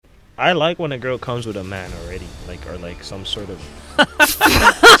I like when a girl comes with a man already, or some sort of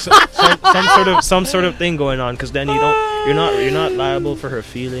some sort of thing going on, because then you're not liable for her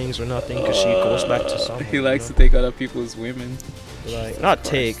feelings or nothing, because she goes back to someone. He likes to take other people's women. Like, not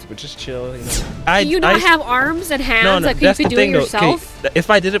take, but just chill. Do you not have arms and hands? No, like you could do it yourself. If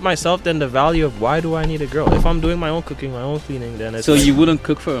I did it myself, then the value of why do I need a girl? If I'm doing my own cooking, my own cleaning, then it's so you wouldn't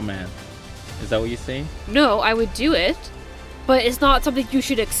cook for a man? Is that what you're saying? No, I would do it, but it's not something you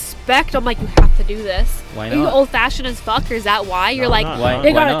should expect. I'm like, you have to do this. Why not? Are you old-fashioned as fuck, or is that why? You're like, why,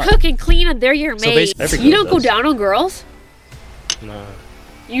 they gotta cook and clean, and they're your maid. You don't go down on girls. No.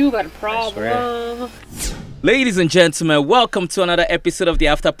 You got a problem. Ladies and gentlemen, welcome to another episode of the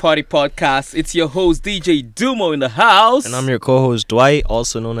After Party Podcast. It's your host, DJ Dumo, in the house. And I'm your co-host, Dwight,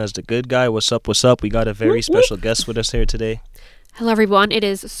 also known as The Good Guy. What's up, what's up? We got a very special guest with us here today. Hello, everyone. It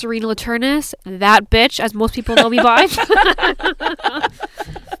is Serena Laturnus, that bitch, as most people know me by.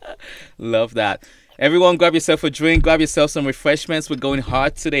 Love that. Everyone, grab yourself a drink, grab yourself some refreshments. We're going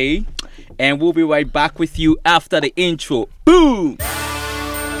hard today. And we'll be right back with you after the intro. Boom!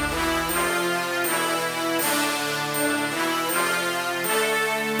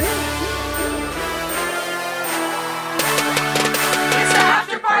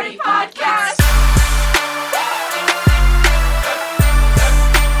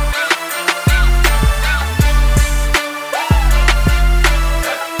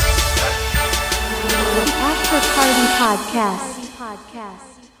 Podcast.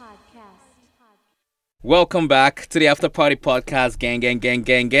 Welcome back to the After Party Podcast,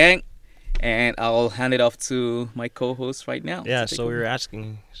 gang. And I'll hand it off to my co-host right now. Yeah, so we were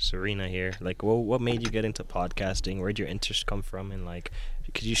asking Serena here, like, what made you get into podcasting? Where'd your interest come from? And, like,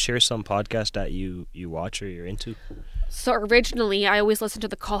 could you share some podcasts that you watch or you're into? So originally, I always listened to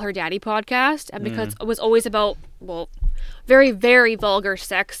the Call Her Daddy podcast, and because it was always about, well, very, very vulgar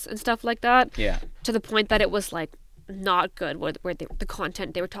sex and stuff like that. Yeah. To the point that it was, like, not good the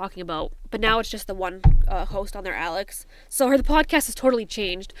content they were talking about. But now it's just the one host on there, Alex. So the podcast has totally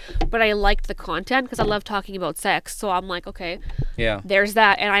changed, but I liked the content because I love talking about sex. So I'm like, okay, yeah, there's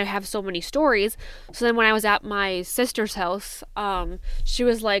that. And I have so many stories. So then when I was at my sister's house, she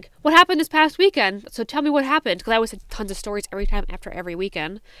was like, what happened this past weekend? So tell me what happened, because I always had tons of stories every time after every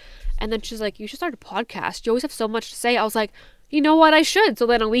weekend. And then she's like, you should start a podcast. You always have so much to say. I was like, you know what, I should. So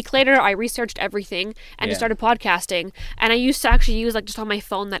then a week later, I researched everything and just started podcasting. And I used to actually use, like, just on my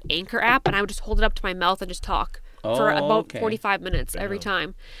phone, that Anchor app, and I would just hold it up to my mouth and just talk for about 45 minutes every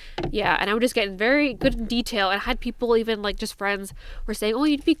time. Yeah, and I would just get in very good in detail. And I had people, even, like, just friends, were saying, oh,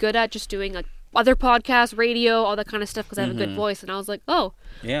 you'd be good at just doing, like, other podcasts, radio, all that kind of stuff, because I have a good voice. And I was like, oh,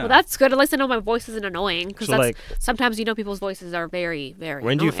 well, that's good. At least I know my voice isn't annoying, because sometimes, people's voices are very, very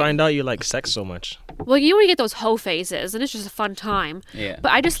When annoying. do you find out you like sex so much? Well, you know when you get those hoe phases, and it's just a fun time. Yeah.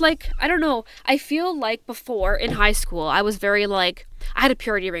 But I just, like, I don't know. I feel like before, in high school, I was very, like, I had a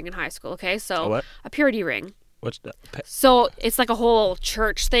purity ring in high school, okay? So, what? A purity ring. What's that? So, it's like a whole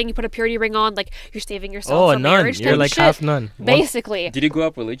church thing. You put a purity ring on, like, you're saving yourself a from nun. marriage. You're like shit. half nun. Basically. Did you grow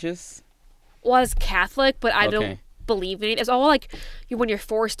up religious? Was Catholic, but I don't believe in it. It's all like when you're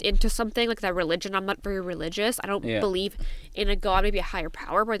forced into something like that religion. I'm not very religious. I don't believe in a God, maybe a higher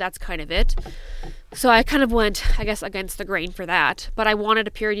power, but that's kind of it. So I kind of went, I guess, against the grain for that. But I wanted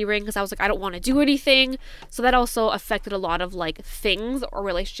a purity ring because I was like, I don't want to do anything. So that also affected a lot of, like, things or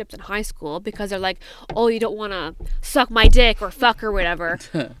relationships in high school, because they're like, oh, you don't want to suck my dick or fuck or whatever.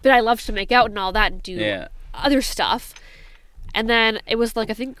 But I love to make out and all that and do other stuff. And then it was, like,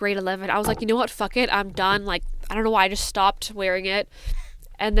 I think grade 11. I was like, you know what? Fuck it. I'm done. Like, I don't know why. I just stopped wearing it.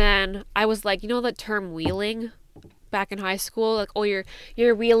 And then I was like, you know the term wheeling back in high school? Like, oh, you're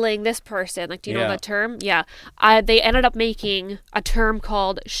wheeling this person. Like, do you know that term? Yeah. They ended up making a term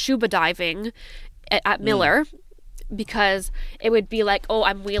called scuba diving at Miller, because it would be like, oh,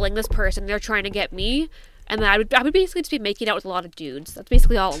 I'm wheeling this person. They're trying to get me. And then I would basically just be making out with a lot of dudes. That's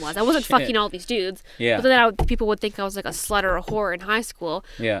basically all it was. I wasn't fucking all these dudes. Yeah. But then people would think I was like a slut or a whore in high school.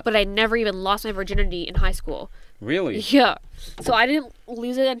 Yeah. But I never even lost my virginity in high school. Really? Yeah. So I didn't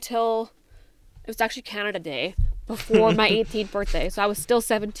lose it until it was actually Canada Day, before my 18th birthday. So I was still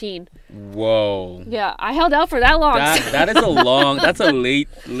 17. Whoa. Yeah. I held out for that long. That's a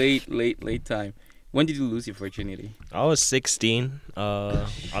late time. When did you lose your virginity? I was 16. I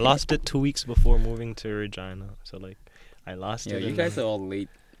lost it 2 weeks before moving to Regina. So, like, I lost it. Yeah, you guys are all late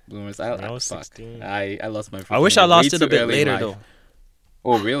bloomers. I was 16. I lost my virginity. I wish I lost it a bit later, though.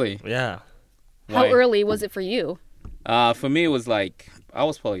 Oh, really? Yeah. How early was it for you? For me, it was like, I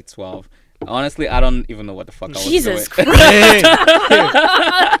was probably 12. Honestly, I don't even know what the fuck I was doing. Jesus Christ.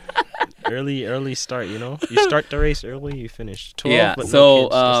 early start. You know, you start the race early, you finish 12. Yeah. But So no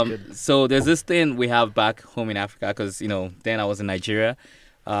kids, that's good. so there's this thing we have back home in Africa because then I was in Nigeria.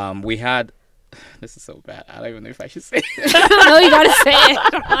 We had. This is so bad. I don't even know if I should say it. No, you gotta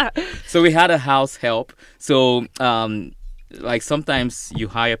say it. So we had a house help. So like sometimes you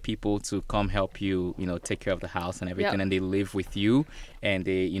hire people to come help you, take care of the house and everything, Yep. and they live with you, and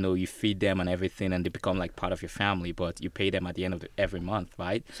they, you feed them and everything, and they become like part of your family. But you pay them at the end of every month,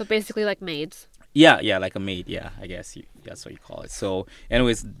 right? So basically, like maids. Yeah, like a maid. Yeah, I guess that's what you call it. So,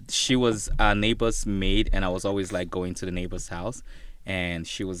 anyways, she was our neighbor's maid, and I was always like going to the neighbor's house, and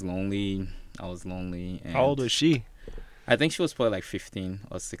she was lonely. I was lonely. And How old was she? I think she was probably like 15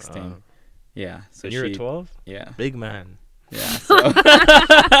 or 16. Yeah. So And you were 12? Yeah. Big man. Yeah. So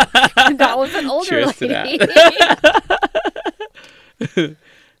That was an older cheers to lady. that.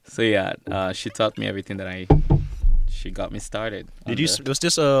 So yeah, she taught me everything she got me started. Was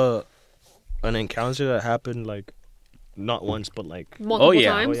this an encounter that happened like not once but like Multiple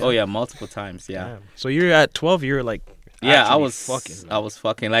times. Oh yeah, multiple times. Yeah. damn. So you're at 12, you're like Yeah, I actually was fucking. I was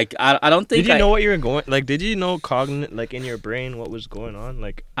fucking. Like I don't think Did you know what you were going like? Did you know like in your brain what was going on?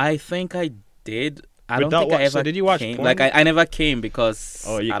 Like I think I did. I don't Without think I what- ever so did you watch came. porn? Like I never came because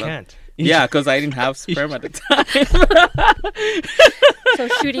oh, you I don't- can't. Yeah, because I didn't have sperm at the time. So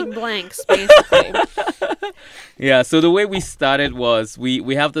shooting blanks, basically. Yeah, so the way we started was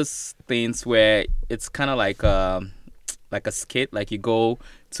we have this things where it's kind of like a skit. Like you go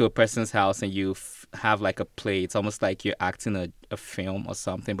to a person's house and you have like a play. It's almost like you're acting a film or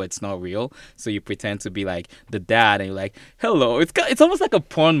something, but it's not real. So you pretend to be like the dad, and you're like, "Hello." It's almost like a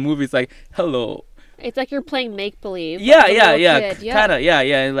porn movie. It's like, "Hello." It's like you're playing make believe. Yeah, Kid. kind of, yeah.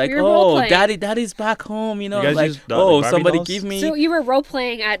 And like, You're role-playing. daddy's back home. You guys Like, use the Barbie somebody dolls? give me. So you were role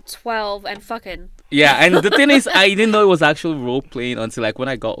playing at 12 and fucking. Yeah, and the thing is, I didn't know it was actual role playing until like when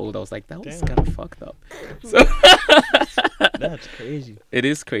I got old. I was like, that was Damn. kind of fucked up. So That's crazy. it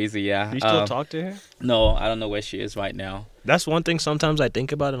is crazy, yeah. Do you still talk to her? No, I don't know where she is right now. That's one thing sometimes I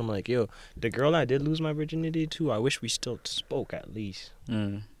think about it. I'm like, yo, the girl I did lose my virginity to, I wish we still spoke at least.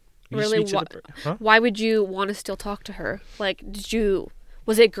 Mm. You Really, speak to the huh? Why would you want to still talk to her? Like,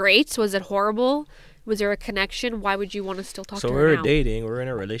 was it great? Was it horrible? Was there a connection? Why would you want to still talk So to we her were now? dating. We were in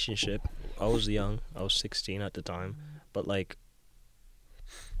a relationship. I was young. I was 16 at the time. But like,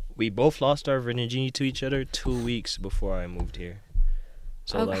 we both lost our virginity to each other 2 weeks before I moved here.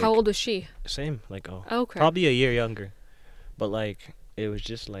 So Oh, like, how old was she? same. Like, Okay. probably a year younger. But like, it was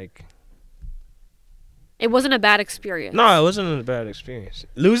just like. It wasn't a bad experience. No, it wasn't a bad experience.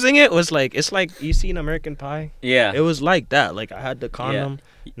 Losing it was like, it's like you see in American Pie. Yeah. It was like that. Like I had the condom.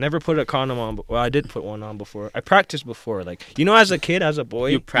 Never put a condom on. Well, I did put one on before. I practiced before. Like as a kid, as a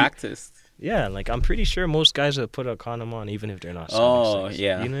boy. You practiced. Yeah, like I'm pretty sure most guys have put a condom on even if they're not. Oh, sex.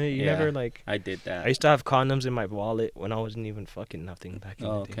 yeah. You Yeah. never like. I did that. I used to have condoms in my wallet when I wasn't even fucking nothing back in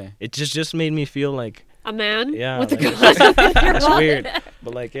Oh, the day. okay. It just made me feel like A man? Yeah, With a like, gun in your that's wallet? weird.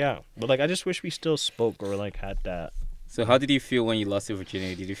 But like I just wish we still spoke or like had that. So how did you feel when you lost your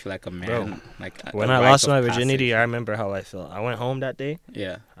virginity? Did you feel like a man? Bro, Like When a I rite lost of my passage? virginity, I remember how I felt. I went home that day.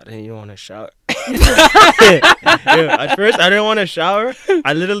 Yeah. I didn't even want to shower. Yeah, at first, I didn't want to shower.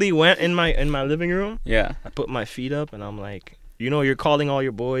 I literally went in my living room. Yeah. I put my feet up, and I'm like, you're calling all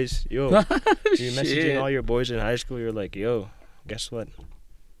your boys. Yo, you're messaging Shit. all your boys in high school. You're like, yo, guess what?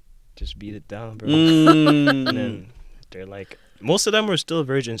 Just beat it down, bro. Mm. And then they're like, most of them were still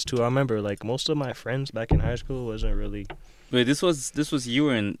virgins too. I remember like most of my friends back in high school wasn't really. Wait, this was you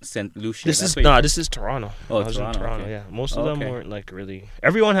were in St. Lucia. This That's is where you- this is Toronto. Oh, I was in Toronto, Toronto. okay. Yeah, most of them Okay. weren't like really.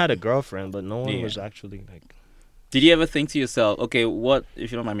 Everyone had a girlfriend, but no one Yeah. was actually like. Did you ever think to yourself, okay, what,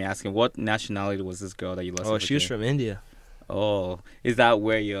 if you don't mind me asking, what nationality was this girl that you lost? Oh, your she was virginity? from India. Oh, is that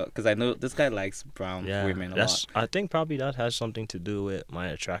where you're? Because I know this guy likes brown Yeah, women a that's. lot. I think probably that has something to do with my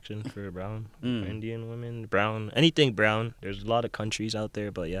attraction for brown Mm. Indian women, brown anything brown. There's a lot of countries out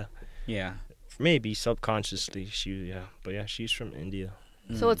there, but yeah, Yeah. maybe subconsciously but yeah, she's from India.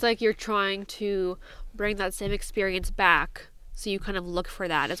 So it's like you're trying to bring that same experience back. So you kind of look for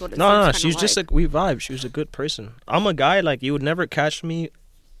that, is what it No, sounds kinda she's just like. like we vibe. She was a good person. I'm a guy like you would never catch me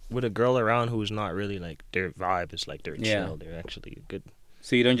with a girl around who's not really like their vibe is like they're Yeah. chill. They're actually good.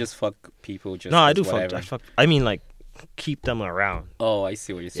 So you don't just fuck people just No, I 'cause do whatever. fuck. I mean like keep them around. Oh, I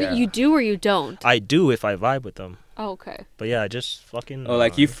see what you're So saying. you do or you don't? I do if I vibe with them. Oh, okay. But yeah, just fucking. Oh,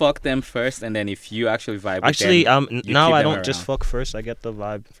 like you fuck them first, and then if you actually vibe Actually, with them, you now keep I them don't just around. fuck first. I get the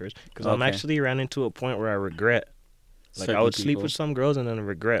vibe first because I'm Okay. actually ran into a point where I regret. Like I Certain would sleep people. with some girls and then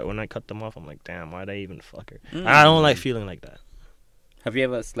regret when I cut them off. I'm like, damn, why'd I even fuck her? Mm. I don't like feeling like that. Have you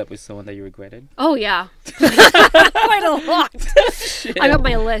ever slept with someone that you regretted? Oh yeah, quite a lot. Shit. I got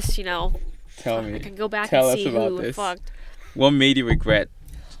my list. Tell me. I can go back Tell and us see about who this. fucked. What made you regret?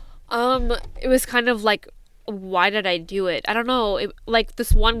 It was kind of like, why did I do it? I don't know. Like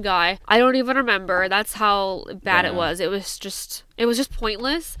this one guy, I don't even remember. That's how bad it was. It was just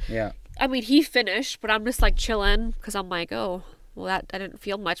pointless. Yeah. I mean, he finished, but I'm just like chilling because I'm like, oh, well, that I didn't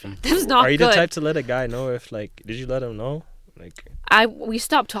feel much. That was not good. Are you the type to let a guy know if like? Did you let him know? Like. We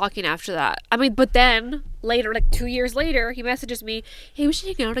stopped talking after that. I mean, but then later, like 2 years later, he messages me, "Hey, we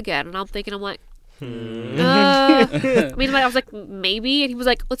should hang out again." And I'm thinking, I mean, I was like, maybe. And he was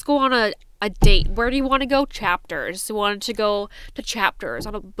like, let's go on a date. Where do you want to go? Chapters. We wanted to go to Chapters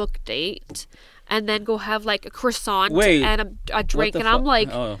on a book date. And then go have like a croissant and a drink. And I'm like,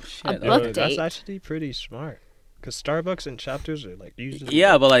 oh, shit. a book date. That's actually pretty smart. Because Starbucks and Chapters are like usually.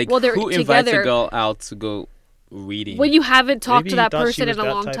 Yeah, but like, they're who invites a together. girl out to go reading? When you haven't talked Maybe to he that thought she person was in a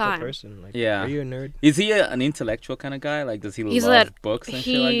that long type of time. person. Like, Yeah. Are you a nerd? Is he an intellectual kind of guy? Like, does he He's love books and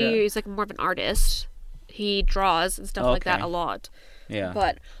shit like that? He's like more of an artist. He draws and stuff like that Okay. a lot. Yeah.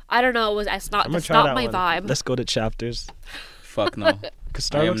 But I don't know. That's not I'm gonna that's try not that my one. vibe. Let's go to Chapters. Fuck no. Because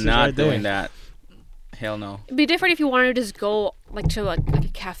I Starbucks am is not right doing there. that. Hell no. It'd be different if you wanted to just go like to like a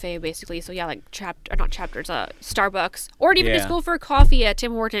cafe basically. So yeah, like not Chapters, Starbucks, or even just Yeah. go for a coffee at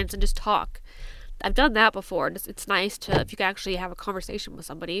Tim Hortons and just talk. I've done that before. It's nice if you can actually have a conversation with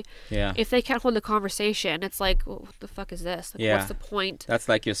somebody. Yeah. If they can't hold the conversation, it's like, well, what the fuck is this? Like, Yeah. what's the point? That's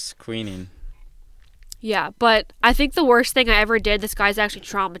like your screening. Yeah, but I think the worst thing I ever did, this guy's actually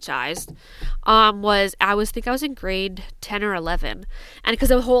traumatized, was I was in grade 10 or 11. And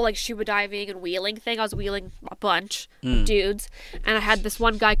because of the whole like scuba diving and wheeling thing, I was wheeling a bunch of dudes. And I had this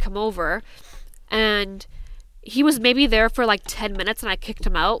one guy come over and he was maybe there for like 10 minutes and I kicked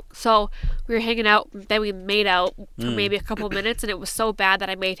him out. So we were hanging out, then we made out for maybe a couple minutes and it was so bad that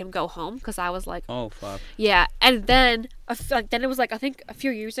I made him go home because I was like, Oh, fuck. yeah. And then it was like I think a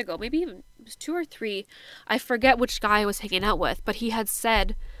few years ago, maybe even it was 2 or 3. I forget which guy I was hanging out with, but he had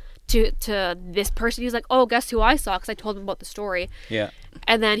said to this person, he's like, "Oh, guess who I saw?" Because I told him about the story. Yeah.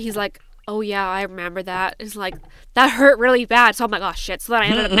 And then he's like, "Oh yeah, I remember that." It's like that hurt really bad. So I'm like, "Oh shit!" So then I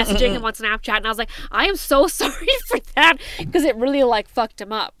ended up messaging him on Snapchat, and I was like, "I am so sorry for that," because it really like fucked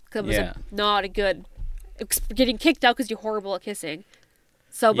him up. Because it was Yeah. not a good getting kicked out because you're horrible at kissing.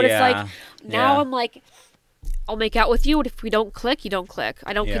 So, but it's like now Yeah. I'm like, I'll make out with you, and if we don't click, you don't click.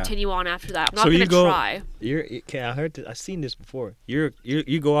 I don't Yeah. continue on after that. I'm not So gonna you go. try. Okay, I heard. I've seen this before.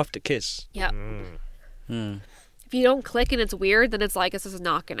 You go off to kiss. Yeah. Hmm. If you don't click and it's weird, then it's like this is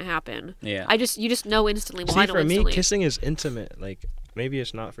not gonna happen. Yeah. You just know instantly. Well, See, I know for me, instantly. kissing is intimate. Like maybe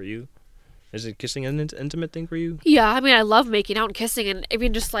it's not for you. Is it kissing an intimate thing for you? Yeah, I mean, I love making out and kissing, and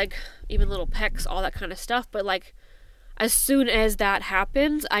even just like even little pecks, all that kind of stuff. But like, as soon as that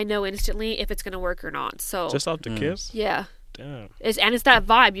happens, I know instantly if it's gonna work or not. So Just off the kiss? yeah, Damn. it's that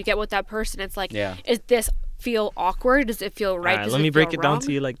vibe you get with that person. It's like, Yeah. is this feel awkward? Does it feel right? Alright, Does let me feel break it down wrong?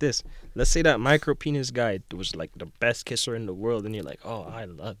 to you like this. Let's say that micro penis guy was like the best kisser in the world, and you're like, "Oh, I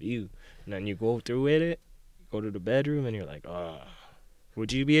love you," and then you go through with it, go to the bedroom, and you're like, "Oh."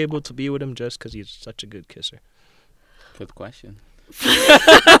 Would you be able to be with him just because he's such a good kisser? Good question.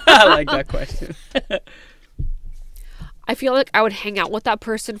 I like that question. I feel like I would hang out with that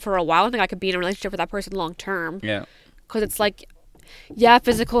person for a while. I think I could be in a relationship with that person long term. Yeah. Because it's like, yeah,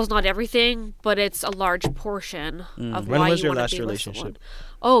 physical is not everything, but it's a large portion of When why was you your want last to be with relationship? someone.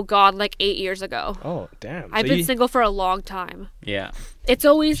 Oh God, like 8 years ago. Oh, damn. I've So been you- single for a long time. Yeah. It's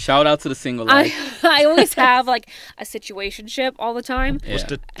always Shout out to the single life. I always have like a situationship all the time. What's Yeah.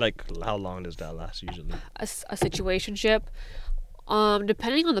 the like? How long does that last usually? A situationship.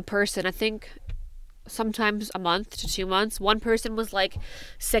 Depending on the person, I think sometimes a month to 2 months. One person was like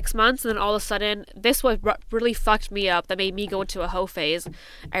 6 months, and then all of a sudden, this was really fucked me up. That made me go into a hoe phase.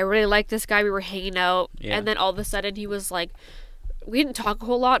 I really liked this guy. We were hanging out, Yeah. and then all of a sudden, he was like, we didn't talk a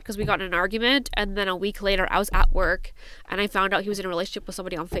whole lot because we got in an argument, and then a week later, I was at work, and I found out he was in a relationship with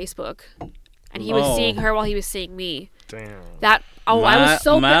somebody on Facebook, and he was Oh. seeing her while he was seeing me. Damn. I was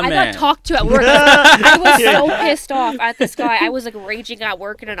so my I man. got talked to at work. I was so pissed off at this guy. I was like raging at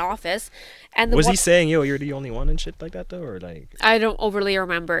work in an office, and Was he saying, "Yo, you're the only one" and shit like that though, or like? I don't overly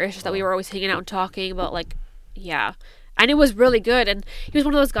remember. It's just that we were always hanging out and talking about like, yeah. And it was really good. And he was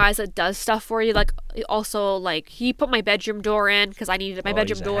one of those guys that does stuff for you. Like, also, like, he put my bedroom door in because I needed my Oh,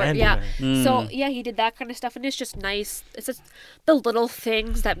 bedroom he's a door. handyman. Yeah. So, yeah, he did that kind of stuff. And it's just nice. It's just the little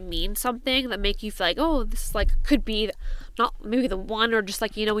things that mean something that make you feel like, oh, this, like, could be not maybe the one, or just,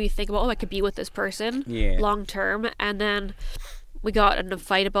 like, you know, when you think about, oh, I could be with this person Yeah. long term. And then we got in a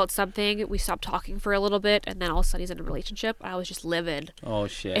fight about something. We stopped talking for a little bit, and then all of a sudden he's in a relationship. I was just livid. Oh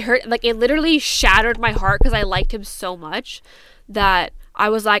shit! It hurt. Like, it literally shattered my heart because I liked him so much that I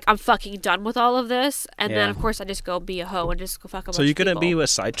was like, I'm fucking done with all of this. And then of course I just go be a hoe and just go fuck a bunch So you of couldn't people. be with a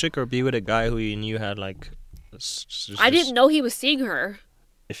side chick or be with a guy who you knew had like. I didn't know he was seeing her.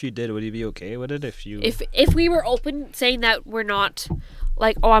 If you did, would you be okay with it? If we were open, saying that we're not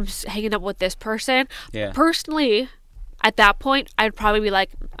like, oh, I'm hanging up with this person. Yeah. Personally, at that point, I'd probably be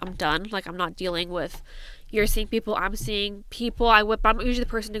like, I'm done. Like, I'm not dealing with. You're seeing people, I'm seeing people. I'm usually the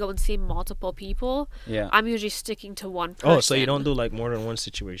person to go and see multiple people. Yeah. I'm usually sticking to one person. Oh, so you don't do like more than one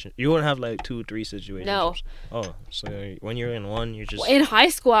situation. You wouldn't have like 2, 3 situations. No. Oh, so when you're in one, you're just. In high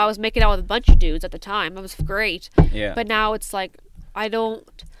school, I was making out with a bunch of dudes at the time. It was great. Yeah. But now it's like, I don't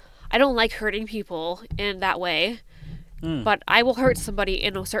like hurting people in that way. But I will hurt somebody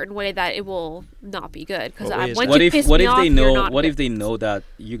in a certain way that it will not be good. Because what if they know that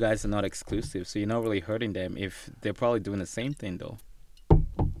you guys are not exclusive, so you're not really hurting them? If they're probably doing the same thing though,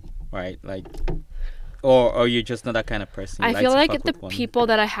 right? Like, or you're just not that kind of person. I feel like the people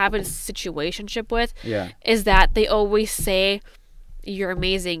that I have a situationship with, is that they always say, "You're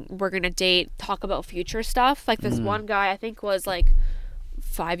amazing. We're gonna date. Talk about future stuff." Like this one guy, I think was like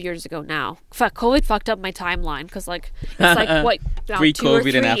 5 years ago now. COVID fucked up my timeline because like it's like what now, 2 or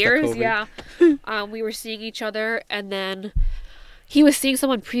 3 years. COVID. Yeah. We were seeing each other, and then he was seeing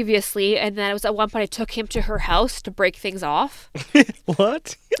someone previously, and then it was at one point I took him to her house to break things off.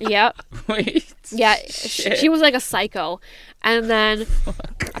 What? Yeah. Wait. Yeah. She was like a psycho, and then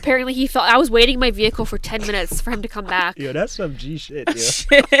apparently he felt I was waiting in my vehicle for 10 minutes for him to come back. Yo, that's some G shit.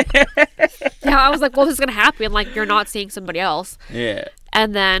 Yo. Yeah, I was like, well, this is gonna happen. Like, you're not seeing somebody else. Yeah.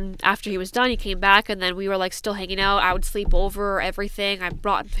 And then after he was done, he came back, and then we were like still hanging out. I would sleep over, everything. I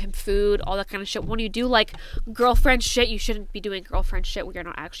brought him food, all that kind of shit. When you do like girlfriend shit, you shouldn't be doing girlfriend shit when you're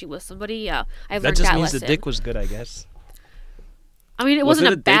not actually with somebody. Yeah, I've learned that lesson. That just means the dick was good, I guess. I mean, it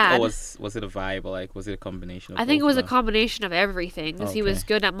wasn't a bad. Or was it a vibe, or like was it a combination of I think it both was a combination of everything. Because he was Okay.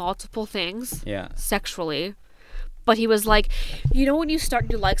 good at multiple things. Yeah. Sexually. But he was like, you know when you start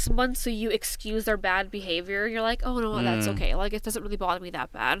to like someone, so you excuse their bad behavior, you're like, oh no, that's okay. Like, it doesn't really bother me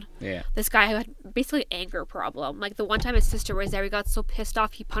that bad. Yeah. This guy had basically an anger problem. Like, the one time his sister was there, he got so pissed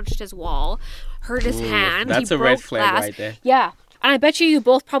off, he punched his wall, hurt his hand. That's he a broke red flag glass. right there. Yeah. And I bet you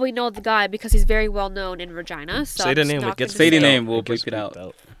both probably know the guy because he's very well known in Regina. So Say the name. Say the name. We'll bleep it out.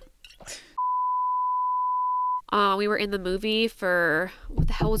 We were in the movie for, what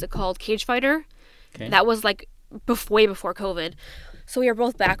the hell was it called? Cage Fighter. Okay. That was like way before COVID. So we were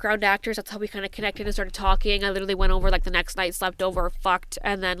both background actors. That's how we kind of connected and started talking. I literally went over like the next night, slept over, fucked,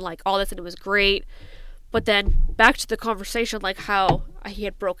 and then like all this, and it was great. But then back to the conversation, like how he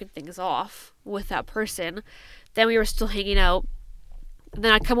had broken things off with that person. Then we were still hanging out. And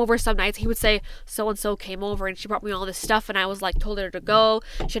then I'd come over some nights, he would say, so-and-so came over and she brought me all this stuff, and I was like, told her to go.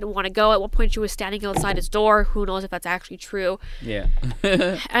 She didn't want to go. At one point she was standing outside his door. Who knows if that's actually true. Yeah.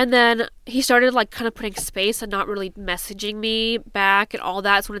 And then he started like kind of putting space and not really messaging me back and all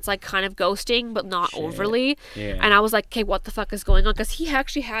that. So when it's like kind of ghosting, but not overly. Yeah. And I was like, okay, what the fuck is going on? Because he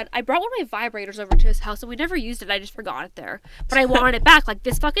actually I brought one of my vibrators over to his house and we never used it. I just forgot it there. But I wanted it back. Like,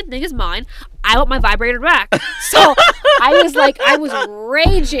 this fucking thing is mine. I want my vibrator back. So I was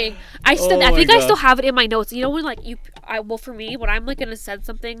raging. I think I still have it in my notes. You know when like for me, when I'm like gonna send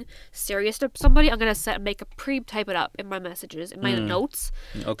something serious to somebody, I'm gonna type it up in my messages, in my notes.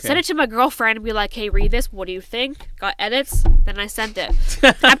 Okay. Send it to my girlfriend and be like, hey, read this. What do you think? Got edits? Then I sent it.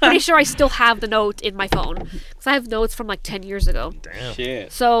 I'm pretty sure I still have the note in my phone. Because I have notes from like 10 years ago. Damn.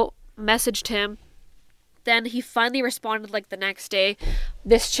 Shit. So, messaged him. Then he finally responded like the next day.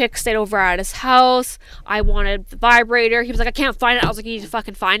 This chick stayed over at his house. I wanted the vibrator. He was like, I can't find it. I was like, you need to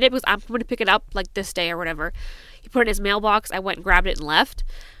fucking find it because I'm going to pick it up like this day or whatever. He put it in his mailbox. I went and grabbed it and left.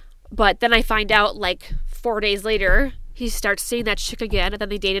 But then I find out like 4 days later, he starts seeing that chick again, and then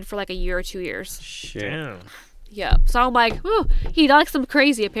they dated for like a year or 2 years. Shit. Damn. Yeah. So I'm like, ooh, he likes them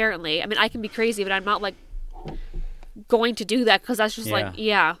crazy apparently. I mean, I can be crazy, but I'm not like going to do that because that's just like,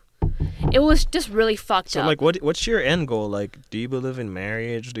 yeah. It was just really fucked up. So like, what's your end goal? Like, do you believe in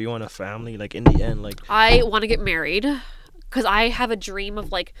marriage? Do you want a family? Like, in the end, like, I want to get married because I have a dream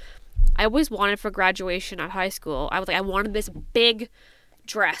of like, I always wanted for graduation at high school. I was like, I wanted this big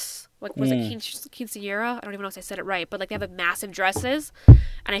dress. Like, was it quinceañera? I don't even know if I said it right, but like they have massive dresses.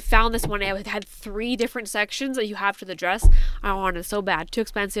 And I found this one. It had 3 different sections that you have to the dress. I wanted it so bad. Too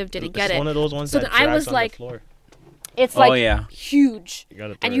expensive. Didn't get it. One of those ones so that then I drags was on like, the floor. It's huge.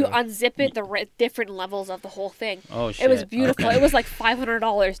 And you unzip it, the different levels of the whole thing. Oh shit! It was beautiful. Okay. It was like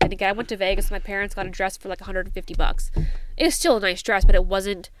 $500. And again, I went to Vegas. My parents got a dress for like $150. It was still a nice dress, but it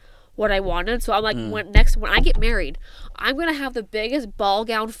wasn't what I wanted. So I'm like, when I get married, I'm gonna have the biggest ball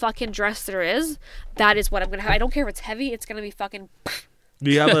gown fucking dress there is. That is what I'm gonna have. I don't care if it's heavy. It's gonna be fucking. Do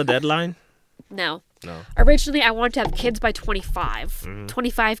you have a deadline? No. No. Originally, I wanted to have kids by 25.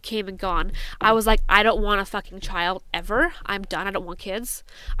 25 came and gone. I was like, I don't want a fucking child ever. I'm done. I don't want kids.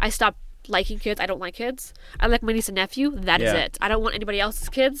 I stopped liking kids. I don't like kids. I like my niece and nephew. That is it. I don't want anybody else's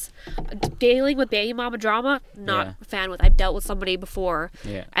kids. Dealing with baby mama drama, not a fan with. I've dealt with somebody before.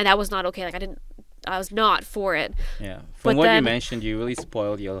 Yeah. And that was not okay. Like, I was not for it. Yeah. From what you mentioned, you really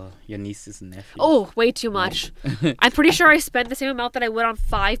spoiled your nieces and nephews. Oh, way too much. I'm pretty sure I spent the same amount that I would on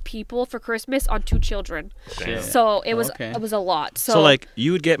 5 people for Christmas on 2 children. Damn. So it was a lot. So like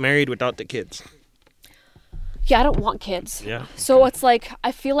you would get married without the kids. Yeah, I don't want kids. Yeah. So it's like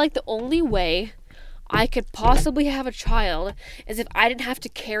I feel like the only way I could possibly have a child is if I didn't have to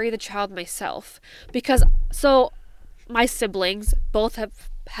carry the child myself. Because my siblings both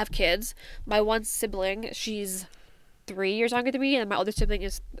have kids. My one sibling, she's 3 years younger than me, and my other sibling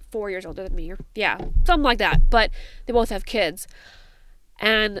is 4 years older than me. Yeah, something like that. But they both have kids.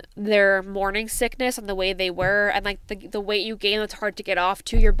 And their morning sickness and the way they were, and like the weight you gain that's hard to get off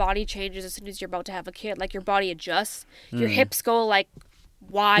too, your body changes as soon as you're about to have a kid. Like your body adjusts. Your hips go like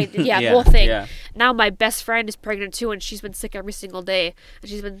wide. Yeah, the whole thing. Yeah. Now my best friend is pregnant too, and she's been sick every single day.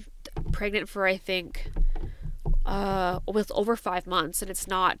 And she's been pregnant for, I think, with over 5 months, and it's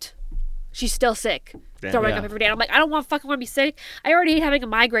not. She's still sick, throwing up every day. And I'm like, I don't want to be sick. I already hate having a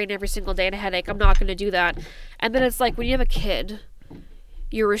migraine every single day and a headache. I'm not going to do that. And then it's like when you have a kid,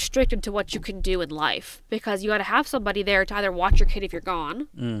 you're restricted to what you can do in life because you got to have somebody there to either watch your kid if you're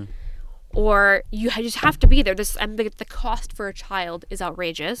gone, or you just have to be there. And the cost for a child is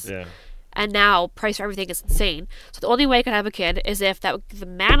outrageous. Yeah. And now price for everything is insane. So the only way I can have a kid is if the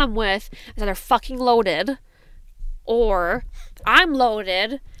man I'm with is either fucking loaded, or I'm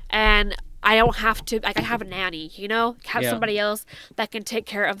loaded and I don't have to, like, I have a nanny, have somebody else that can take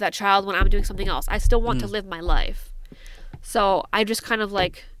care of that child when I'm doing something else. I still want to live my life. So I just kind of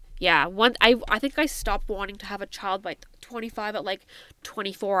like, I think I stopped wanting to have a child by 25. At like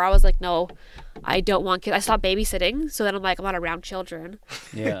 24, I was like, no, I don't want kids. I stopped babysitting. So then I'm like, I'm not around children.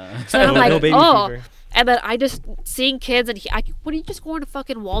 Yeah. So then I'm like, fever. And then I just seeing kids and when you just go into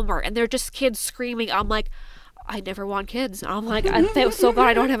fucking Walmart and they're just kids screaming, I'm like, I never want kids. I'm like, I was so glad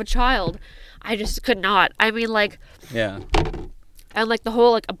I don't have a child. I just could not. I mean, like, yeah. And like the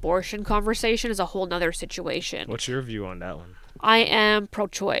whole like abortion conversation is a whole nother situation. What's your view on that one? I am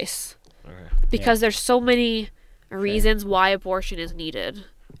pro-choice. Okay. Because there's so many reasons why abortion is needed.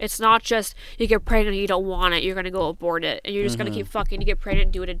 It's not just you get pregnant and you don't want it, you're going to go abort it, and you're just going to keep fucking, you get pregnant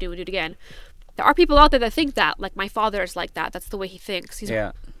and do it and do it again. There are people out there that think that. Like my father is like that. That's the way he thinks.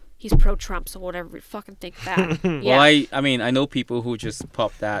 He's pro-Trump, so whatever you fucking think that. Well, I mean, I know people who just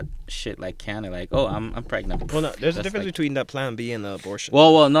pop that shit like candy, like, oh, I'm pregnant. Well, no, there's a difference between that Plan B and the abortion.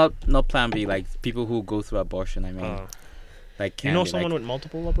 Well, not Plan B, like people who go through abortion. I mean, like candy, you know someone with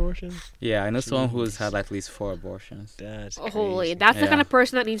multiple abortions? Yeah, I know someone who's had at least 4 abortions. That's crazy. Holy, that's the kind of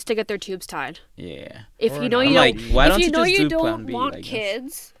person that needs to get their tubes tied. Yeah. If you know you don't want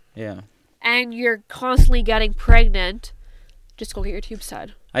kids. Yeah. And you're constantly getting pregnant, just go get your tubes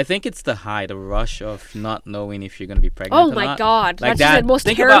tied. I think it's the rush of not knowing if you're going to be pregnant. Oh my God. Like that's the most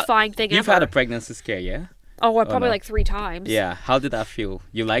terrifying thing ever. You've had a pregnancy scare, yeah? Oh, probably like 3 times. Yeah. How did that feel?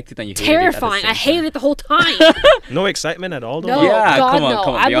 You liked it and you hated terrifying. it? I hated it the whole time. No excitement at all, though? No, yeah, God, come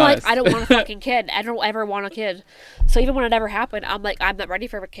on, I'm like, I don't want a fucking kid. I don't ever want a kid. So even when it ever happened, I'm like, I'm not ready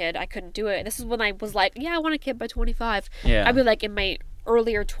for a kid. I couldn't do it. This is when I was like, yeah, I want a kid by 25. Yeah. I'd be like in my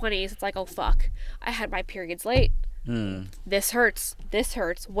earlier 20s. It's like, oh, fuck. I had my periods late. This hurts.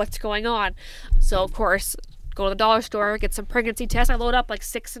 What's going on? So of course, go to the dollar store, get some pregnancy tests. I load up like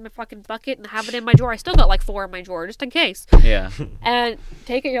 6 in my fucking bucket and have it in my drawer. I still got like 4 in my drawer just in case. Yeah. And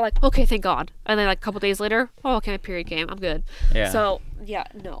take it. You're like, okay, thank God. And then like a couple days later, oh, okay, my period came. I'm good. Yeah. So yeah,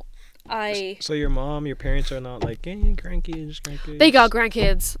 no. So your parents are not like, hey, grandkids. They got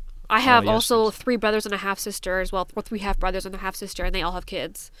grandkids. I have also 3 brothers and a half sister as well. 3 half brothers and a half sister, and they all have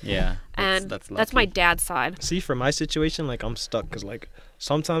kids. Yeah. And that's my dad's side. See, for my situation, like, I'm stuck because, like,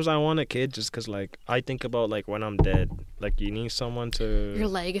 sometimes I want a kid just because, like, I think about, like, when I'm dead. Like, you need someone to... Your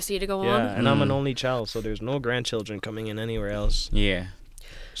legacy to go on. Yeah, and I'm an only child, so there's no grandchildren coming in anywhere else. Yeah.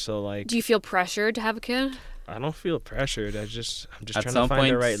 So, like... Do you feel pressured to have a kid? I don't feel pressured. I'm just trying to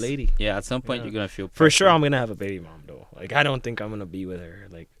find the right lady. Yeah, at some point you're going to feel pressured. For sure, I'm going to have a baby mom, though. Like, I don't think I'm going to be with her,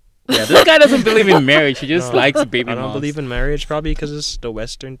 like... Yeah, this guy doesn't believe in marriage. He just likes baby moms. I don't believe in marriage, probably because it's the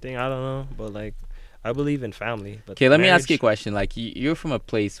Western thing. I don't know, but like, I believe in family. Okay, let me ask you a question. Like, you're from a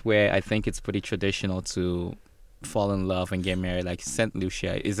place where I think it's pretty traditional to fall in love and get married, like St.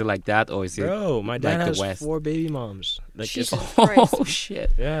 Lucia. Is it like that, or is it? Bro, my dad like has the West? 4 baby moms. Like, Jesus Christ. Oh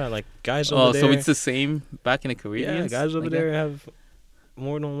shit! yeah, like guys over there. So it's the same back in the Caribbean. Yeah, guys over like there that? have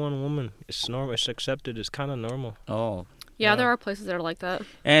more than one woman. It's normal. It's accepted. It's kind of normal. Oh, Yeah, Yeah. there are places that are like that.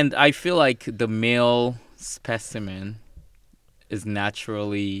 and I feel like the male specimen is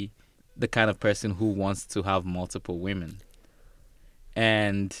naturally the kind of person who wants to have multiple women,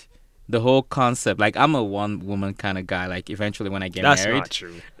 and the whole concept, like, I'm a one woman kind of guy. Like, eventually when I get That's married, not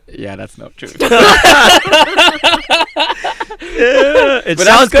true. yeah, that's not true. It But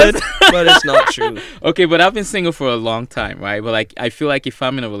sounds that's good, but it's not true. Okay, but I've been single for a long time, right? But like, I feel like if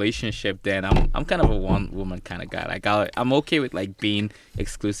I'm in a relationship, then I'm kind of a one woman kind of guy. Like, I'm okay with like being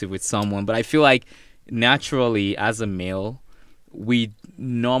exclusive with someone, but I feel like naturally as a male, we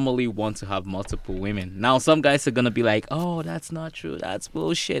normally want to have multiple women. Now, some guys are gonna be like, "Oh, that's not true. That's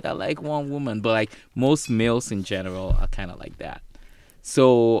bullshit. I like one woman." But like, most males in general are kind of like that.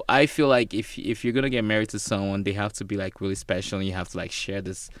 So I feel like if you're gonna get married to someone, they have to be like really special, and you have to like share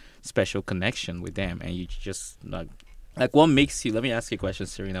this special connection with them, and you just not like, what makes you? Let me ask you a question,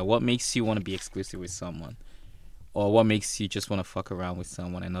 Serena. What makes you want to be exclusive with someone, or what makes you just want to fuck around with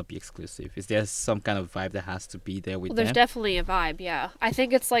someone and not be exclusive? Is there some kind of vibe that has to be there with Well, there's them? definitely a vibe, yeah. I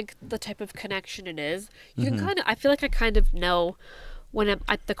think it's like the type of connection it is. You Mm-hmm. can kind of, I feel like I kind of know when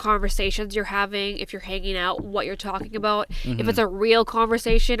at the conversations you're having, if you're hanging out, what you're talking about, Mm-hmm. if it's a real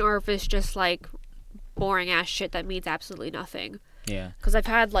conversation or if it's just like boring ass shit that means absolutely nothing. Yeah, Because I've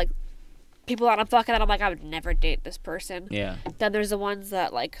had like people that I'm fucking that I'm like, I would never date this person. yeah. Then there's the ones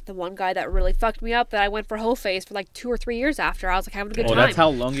that like the one guy that really fucked me up that I went for whole phase for like 2 or 3 years after. I was like having a good Oh, time. that's how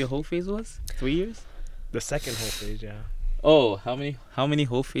long your whole phase was? 3 years? The second whole phase, yeah. Oh, how many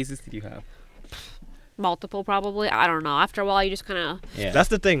whole phases did you have? Multiple probably. I don't know. After a while you just kind of Yeah, That's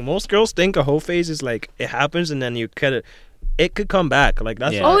the thing. Most girls think a whole phase is like it happens and then you it could come back. Like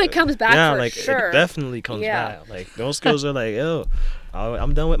that's Yeah. Oh, it comes back yeah, for like sure. it definitely comes Yeah. back. Like those girls are like, oh,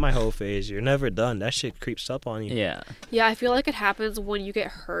 I'm done with my whole phase. You're never done. That shit creeps up on you. yeah. Yeah, I feel like it happens when you get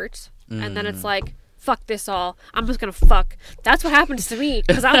hurt, and then Mm. it's like, fuck this all. I'm just gonna fuck. That's what happens to me,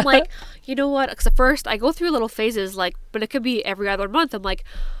 because I'm like, you know what? Because at first I go through little phases, like, but it could be every other month. I'm like,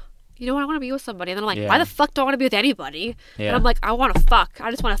 you know what? I want to be with somebody, and then I'm like, Yeah. why the fuck do I want to be with anybody? Yeah. And I'm like, I want to fuck.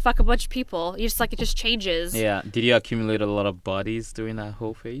 I just want to fuck a bunch of people. You just like it just changes. Yeah. Did you accumulate a lot of bodies during that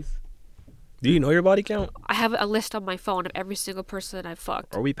whole phase? Do you know your body count? I have a list on my phone of every single person I've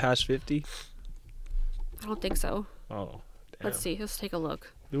fucked. Are we past 50? I don't think so. Oh, damn. Let's see. Let's take a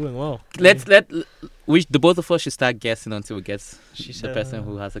look. Doing well. The both of us should start guessing until we get She the said person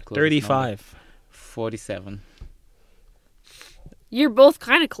who has a closest 35. 47. You're both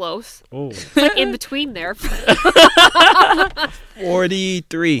kind of close. Oh, It's like in between there.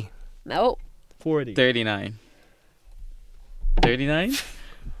 43. Nope. 40. 39. 39?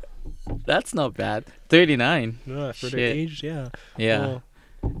 That's not bad. 39. Yeah, for the Shit. age, yeah. Yeah. Well,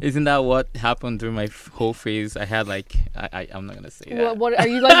 Isn't that what happened during my whole phase? I had like I'm not gonna say that. What are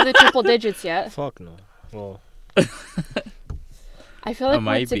you guys in the triple digits yet? fuck no. Well, I feel like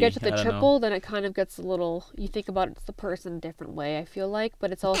might once you be. get to the I don't know. triple, then it kind of gets a little. You think about it, the person a different way. I feel like,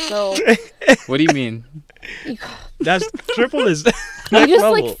 but it's also What do you mean? you that's triple is you next just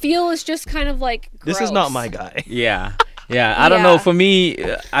level. like feel it's just kind of like. This is not gross. my guy. Yeah. Yeah, I don't know. Yeah. For me,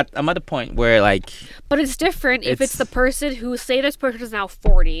 I'm at the point where like But it's different if it's It's- the person who say this person is now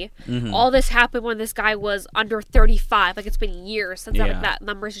 40. mhm. All this happened when this guy was under 35. Like it's been years since Yeah. that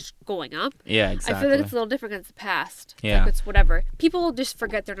number is just going up. yeah, I exactly. feel like it's a little different because it's past. Yeah. Like it's whatever. People just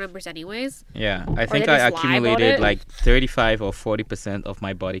forget their numbers anyways. Yeah, I they think just I lie about accumulated it. like 35 or 40% of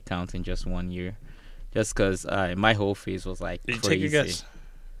my body count in just 1 year, just because my whole phase was like Did you crazy. take your guess?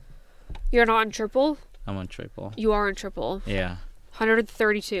 You're not in triple? I'm on triple. You are in triple. Yeah.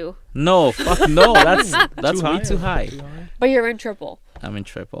 132. No, fuck no. That's way too high. Too high? But you're in triple. I'm in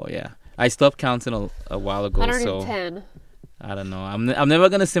triple. Yeah. I stopped counting a while ago, so 110. I don't know. I'm never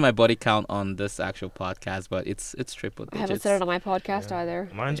gonna say my body count on this actual podcast, but it's triple I digits. haven't said it on my podcast Yeah. either.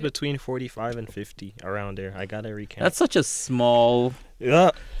 Mine's between 45 and 50, around there. I gotta recount. That's such a small.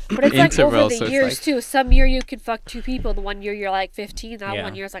 yeah. But it's like Interval, over so the it's years like- too. Some year you could fuck 2 people. The one year you're like 15. That Yeah.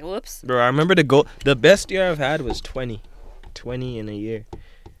 one year it's like whoops. Bro, I remember the best year I've had was 20. 20 in a year.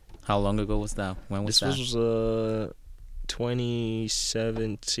 How long ago was that? When was This that? was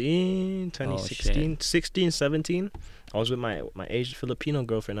 2017, 2016, shit. 16, 17. I was with my Asian Filipino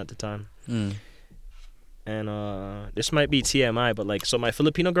girlfriend at the time. Mm. And this might be TMI, but like, so my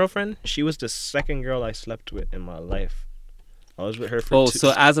Filipino girlfriend, she was the second girl I slept with in my life. I was with her for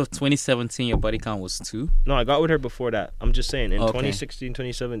so as of 2017, your body count was 2? No, I got with her before that. I'm just saying, in Okay. 2016,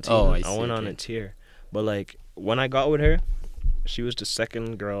 2017, I I went see, on okay. a tear. But like, when I got with her, she was the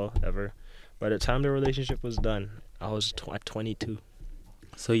second girl ever. By the time the relationship was done, I was at 22.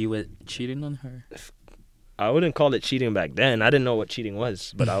 So you were cheating on her? I wouldn't call it cheating back then. I didn't know what cheating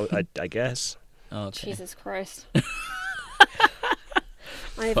was, but I guess. Okay. Jesus Christ.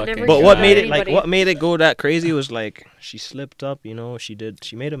 I've Fucking never. But what God. made it like anybody. what made it go that crazy was like she slipped up, you know. She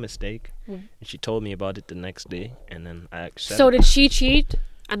made a mistake, and she told me about it the next day, and then I accepted. So did she cheat?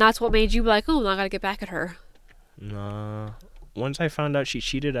 And that's what made you be like, oh, I gotta get back at her. Nah. Once I found out she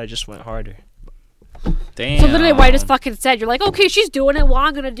cheated, I just went harder. Damn. So literally, what I just fucking said, you're like, okay, she's doing it. Well,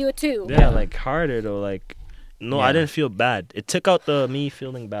 I'm gonna do it too. Yeah, like harder though. Like, no, I Yeah. didn't feel bad. It took out the me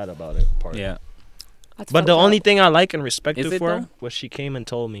feeling bad about it part. Yeah. That's But the fucked only up. thing I like and respect Is her it for though? was she came and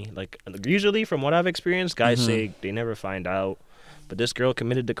told me. Like, usually from what I've experienced, guys Mhm. say they never find out. But this girl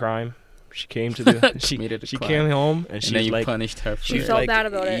committed the crime. She came to the she Committed the she crime. came home and And she's then you like punished her for She it. felt bad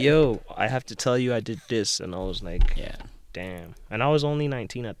about it. Yo, I have to tell you I did this, and I was like, Yeah. damn. And I was only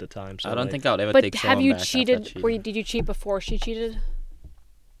 19 at the time, so I don't like, think I would ever But take have someone you back after cheated? cheating. Did you cheat before she cheated?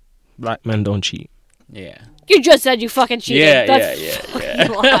 black men don't cheat. Yeah. You just said you fucking cheated. Yeah, That's yeah,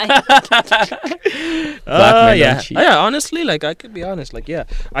 fucking lie. men Yeah, don't cheat. yeah. Honestly, like I could be honest. Like, yeah,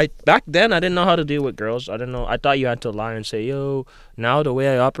 I back then I didn't know how to deal with girls. I didn't know. I thought you had to lie and say, yo. Now the way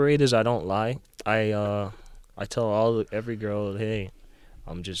I operate is I don't lie. I tell every girl, hey,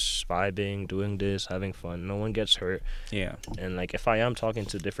 I'm just vibing, doing this, having fun. No one gets hurt. Yeah. And like if I am talking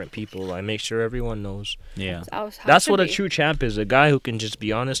to different people, I make sure everyone knows. Yeah. That's what a true champ is. A guy who can just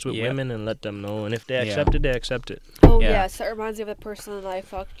be honest with Yep. women and let them know. And if they Yeah. accept it, they accept it. Oh Yeah. yes, that reminds me of the person that I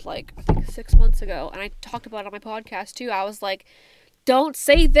fucked like I think 6 months ago, and I talked about it on my podcast too. I was like, "Don't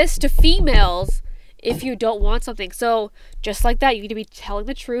say this to females if you don't want something." So just like that, you need to be telling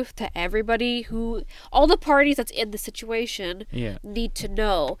the truth to everybody all the parties that's in the situation Yeah. need to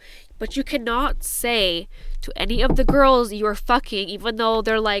know. But you cannot say to any of the girls you are fucking, even though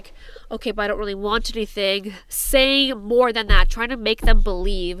they're like, okay, but I don't really want anything, saying more than that, trying to make them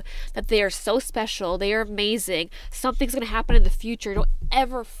believe that they are so special, they are amazing, something's gonna happen in the future. Don't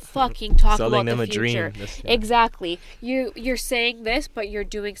ever fucking talk Selling about them the a dream. future. That's- yeah. Exactly. You're saying this, but you're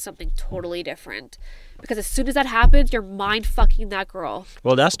doing something totally different. Because as soon as that happens, you're mind fucking that girl.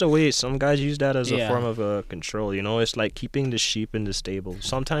 Well, that's the way some guys use that as a Yeah. form of control. You know, it's like keeping the sheep in the stable.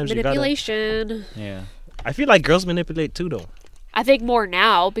 Sometimes you gotta. Manipulation. Yeah. I feel like girls manipulate too, though. I think more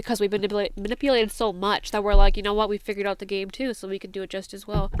now because we've been manipulated so much that we're like, you know what, we figured out the game too, so we can do it just as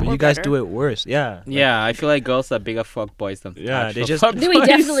well. But you guys do it worse. Yeah. Yeah, I feel like girls are bigger fuck boys than Yeah, they actual just- fuck No, we boys.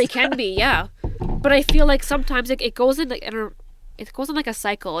 definitely can be, yeah. But I feel like sometimes it goes in like it goes in like a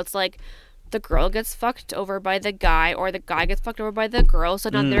cycle. It's like the girl gets fucked over by the guy, or the guy gets fucked over by the girl. So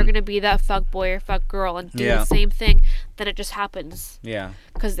now they're gonna be that fuck boy or fuck girl and do Yeah. the same thing. Then it just happens Yeah.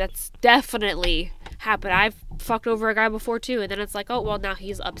 because that's definitely happened. I've fucked over a guy before too, and then it's like, oh well, now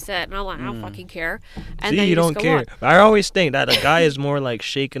he's upset, and I'm like, I don't fucking care. And See, then you just don't go care. on. I always think that a guy is more like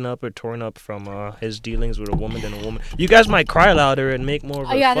shaken up or torn up from his dealings with a woman than a woman. You guys might cry louder and make more of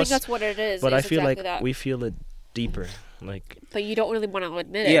Oh a yeah, I fuss, think that's what it is. but is I feel exactly like that. we feel it deeper. Like, But you don't really want to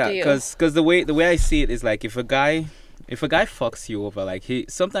admit it, Yeah, do you? because the way I see it is like if a guy fucks you over, like he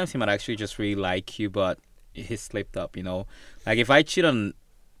might actually just really like you, but he slipped up, you know. Like if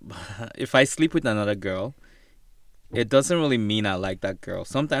I sleep with another girl, it doesn't really mean I like that girl.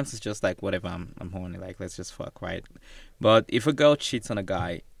 Sometimes it's just like whatever, I'm horny, like let's just fuck, right? But if a girl cheats on a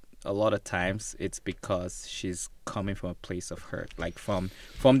guy, a lot of times it's because she's coming from a place of hurt, like from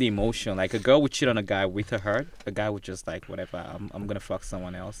the emotion. Like a girl would cheat on a guy with a hurt, a guy would just like whatever, I'm gonna fuck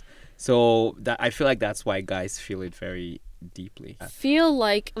someone else. So that I feel like that's why guys feel it very deeply. Feel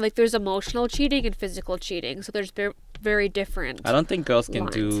like there's emotional cheating and physical cheating, so there's very different. I don't think girls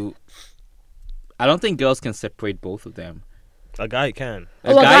can separate both of them. a guy can.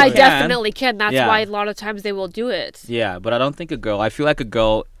 Well, a guy can. definitely can. That's Yeah. why a lot of times they will do it. Yeah, but I don't think I feel like a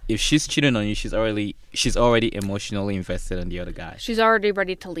girl, if she's cheating on you, she's already emotionally invested in the other guy. She's already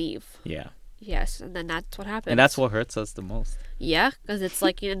ready to leave. Yeah. Yes, and then that's what happens. And that's what hurts us the most. Yeah, because it's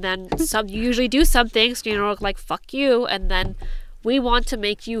like, and then you usually do some things, like fuck you, and then we want to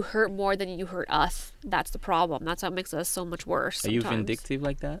make you hurt more than you hurt us. That's the problem. That's what makes us so much worse. Are you sometimes. vindictive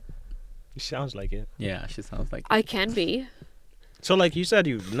like that? It sounds like it. Yeah, she sounds like I can be. So, like you said,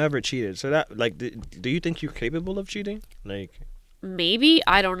 you've never cheated. So that, like, do you think you're capable of cheating? Like, Maybe.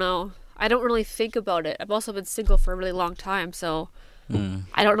 I don't know. I don't really think about it. I've also been single for a really long time, so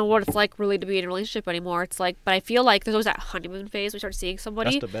I don't know what it's like really to be in a relationship anymore. It's like, but I feel like there's always that honeymoon phase. We start seeing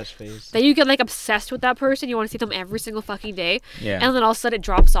somebody. That's the best phase. Then you get like obsessed with that person. You want to see them every single fucking day. Yeah. And then all of a sudden it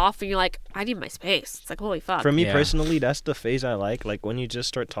drops off, and you're like, I need my space. It's like, holy fuck. For me personally, that's the phase I like. Like when you just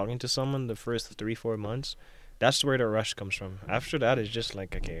start talking to someone the first 3-4 months, that's where the rush comes from. After that, it's just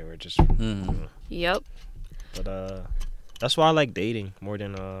like, okay, we're just. Yep. But that's why I like dating more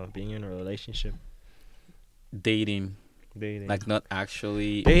than being in a relationship. Dating. Like not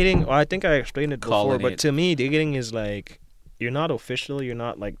actually dating. Well, I think I explained it before, but it. to me, dating is like you're not official. You're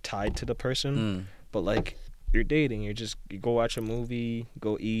not like tied to the person, but like you're dating. You go watch a movie,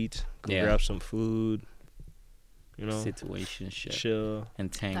 go eat, go grab some food. You know, situationship, chill,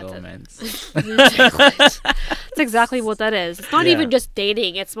 entanglements. That's exactly what that is. It's not even just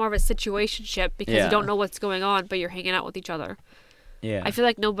dating. It's more of a situationship because you don't know what's going on, but you're hanging out with each other. Yeah, I feel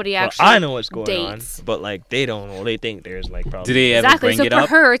like nobody actually. I know what's going dates. on, but like they don't know. They think there's like probably. Do they ever exactly. bring it up? So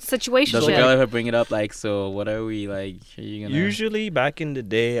for her, it's situationship. Does the girl ever bring it up? Like, so what are we like? Are you gonna... Usually, back in the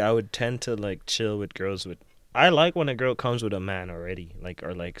day, I would tend to like chill with girls with. I like when a girl comes with a man already, like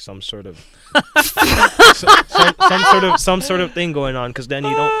or like some sort of some sort of thing going on, because then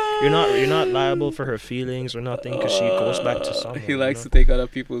you're not liable for her feelings or nothing, because she goes back to someone. He likes to take other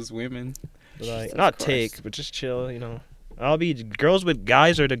people's women. But like not take, but just chill, you know. I'll be girls with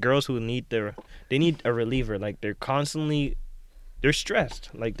guys are the girls who need they need a reliever. Like they're stressed.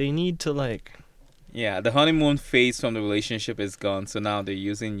 Like they need to like. Yeah, the honeymoon phase from the relationship is gone, so now they're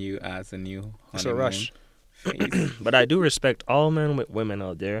using you as a new honeymoon. It's a rush. But I do respect all men with women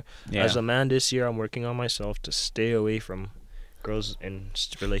out there. Yeah. As a man this year, I'm working on myself to stay away from girls in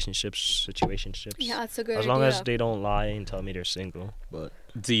relationships, situationships. Yeah, that's a good As idea. long as they don't lie and tell me they're single. But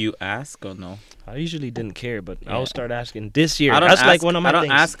do you ask or no? I usually didn't care, but I'll start asking this year. I don't That's ask, like one of my I don't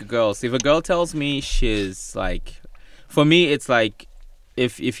things. ask girls. If a girl tells me she's like, for me, it's like,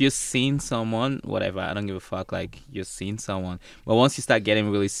 if you're seeing someone, whatever, I don't give a fuck. Like you're seeing someone, but once you start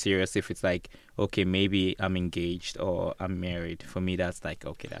getting really serious, if it's like, okay, maybe I'm engaged or I'm married, for me that's like,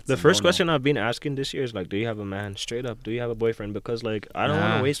 okay, that's the first question I've been asking this year is like, do you have a man? Straight up, do you have a boyfriend? Because like I don't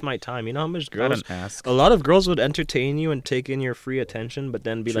want to waste my time. You know how much girls? I don't ask. A lot of girls would entertain you and take in your free attention, but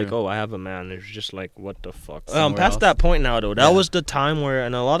then be like, oh, I have a man. It's just like, what the fuck? I'm past that point now though. That was the time where,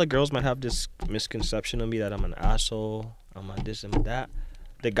 and a lot of girls might have this misconception of me that I'm an asshole. I'm a this and that.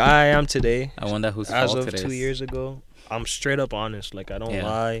 The guy I am today, I wonder who's as fault of it is. 2 years ago, I'm straight up honest. Like I don't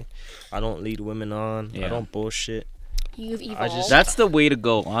lie, I don't lead women on, I don't bullshit. You've evolved. That's the way to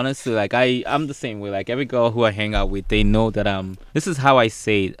go, honestly. Like I'm the same way. Like every girl who I hang out with, they know that this is how I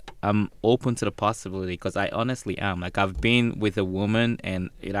say it. I'm open to the possibility, because I honestly am. Like I've been with a woman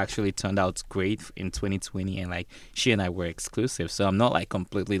and it actually turned out great in 2020, and like she and I were exclusive. So I'm not like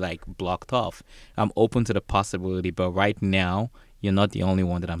completely like blocked off. I'm open to the possibility, but right now you're not the only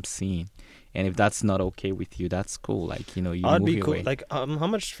one that I'm seeing. And if that's not okay with you, that's cool. Like, you know, you I'd move be your cool. way. Like how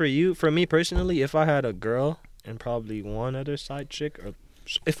much for you? For me personally, if I had a girl and probably one other side chick, or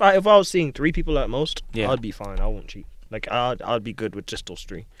if I was seeing 3 people at most, I'd be fine. I won't cheat. Like I'd be good with just those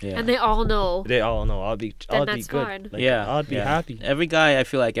 3. Yeah. And they all know. They all know. I'd be that's good. fine. Like, Yeah, I'd be happy. Every guy, I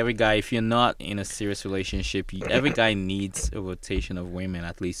feel like every guy, if you're not in a serious relationship, every guy needs a rotation of women,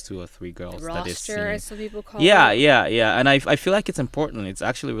 at least 2 or 3 girls that is Roster, as some people call yeah, it. yeah. And I feel like it's important. It's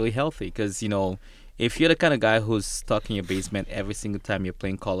actually really healthy, because, you know, if you're the kind of guy who's stuck in your basement every single time you're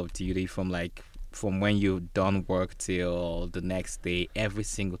playing Call of Duty, from when you're done work till the next day, every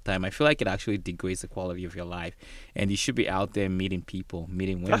single time, I feel like it actually degrades the quality of your life. And you should be out there meeting people,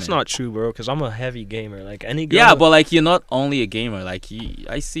 meeting women. That's not true, bro, because I'm a heavy gamer. Like any girl. Yeah, but like you're not only a gamer. Like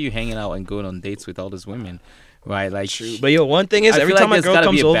I see you hanging out and going on dates with all these women, right? Like true. But yo, one thing is, I every feel time like my there's girl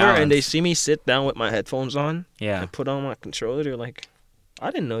gotta be comes a over and balance. they see me sit down with my headphones on, yeah, and put on my controller, they're like, I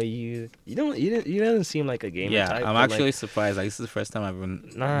didn't know you. You didn't seem like a gamer yeah. type. I'm but, actually like, surprised. Like this is the first time I've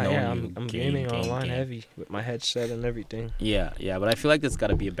known you I'm gaming online heavy with my headset and everything. Yeah, but I feel like there's got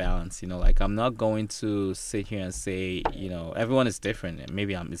to be a balance, you know. Like I'm not going to sit here and say, you know, everyone is different. And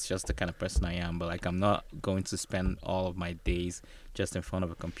maybe it's just the kind of person I am, but like I'm not going to spend all of my days just in front of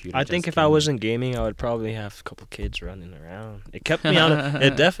a computer. I think if I wasn't gaming, I would probably have a couple kids running around. It kept me out.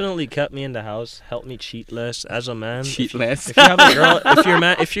 It definitely kept me in the house. Helped me cheat less as a man. Cheat less. If you have a girl,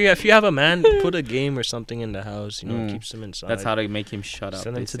 if you have a man, put a game or something in the house. You know, keeps him inside. That's how to make him shut up.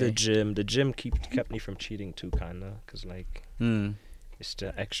 Send him to the gym. The gym kept me from cheating too, kinda, cause like it's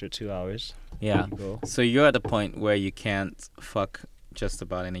the extra 2 hours. Yeah. So you're at the point where you can't fuck just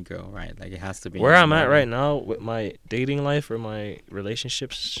about any girl, right? Like it has to be where I'm at right now with my dating life or my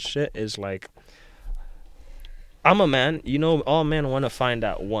relationships shit is like, I'm a man. You know, all men want to find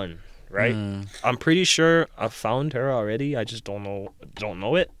that one, right? I'm pretty sure I've found her already. I just don't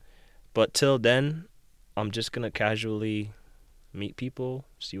know it. But till then, I'm just gonna casually meet people,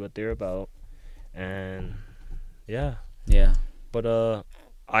 see what they're about, and yeah. But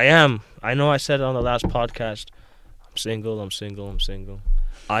I know I said it on the last podcast, I'm single.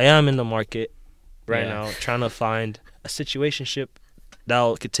 I am in the market right now trying to find a situationship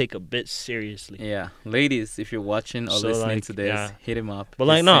that could take a bit seriously. Yeah, ladies, if you're watching or listening to this, hit him up. But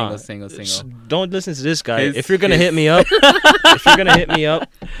like, no, single. Don't listen to this guy. If you're gonna hit me up,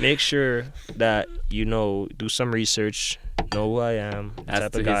 make sure that do some research, know who I am, the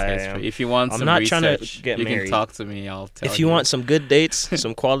type of guy I am. If you want some research, trying to get married. You can talk to me. I'll tell you. If you want some good dates,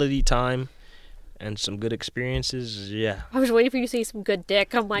 some quality time, and some good experiences, I was waiting for you to say some good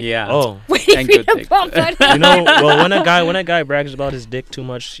dick. I'm like, waiting for you to pump it. Well, when a guy brags about his dick too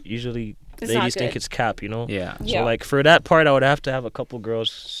much, usually ladies think it's cap, Yeah. So like for that part, I would have to have a couple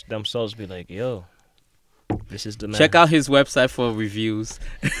girls themselves be like, yo, this is the man. Check out his website for reviews.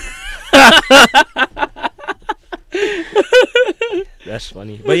 That's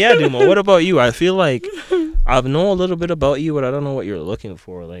funny. But yeah, Dumo, what about you? I feel like I know a little bit about you, but I don't know what you're looking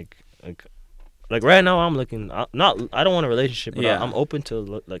for. Like right now, I'm looking. I don't want a relationship, but I'm open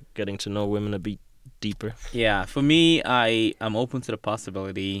to getting to know women a bit deeper. Yeah, for me, I'm open to the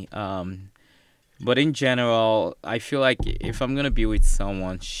possibility. But in general, I feel like if I'm gonna be with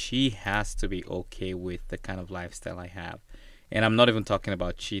someone, she has to be okay with the kind of lifestyle I have. And I'm not even talking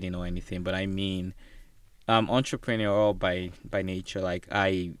about cheating or anything, but I mean, I'm entrepreneurial by nature. Like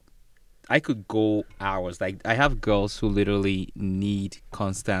I could go hours. Like I have girls who literally need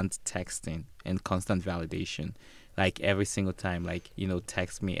constant texting and constant validation, like every single time. Like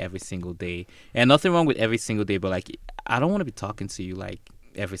text me every single day, and nothing wrong with every single day. But like I don't want to be talking to you like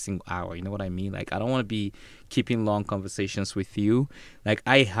every single hour. You know what I mean? Like I don't want to be keeping long conversations with you. Like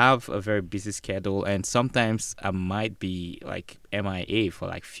I have a very busy schedule, and sometimes I might be like MIA for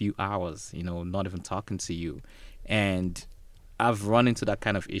like few hours. Not even talking to you, and I've run into that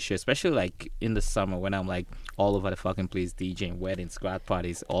kind of issue, especially like in the summer when I'm like all over the fucking place, DJing, weddings, grad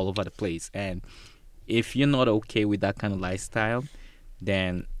parties, all over the place. And if you're not okay with that kind of lifestyle,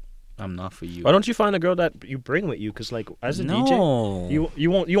 then I'm not for you. Why don't you find a girl that you bring with you? Because like as a DJ,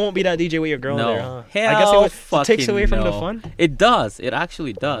 you won't be that DJ with your girl there, huh? Hell, I guess it takes away from the fun. It does. It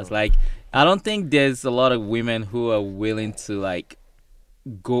actually does. Like I don't think there's a lot of women who are willing to like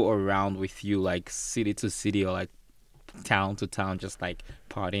go around with you like city to city or like town to town, just like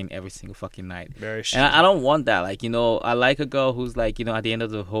partying every single fucking night. And I don't want that. Like I like a girl who's like at the end of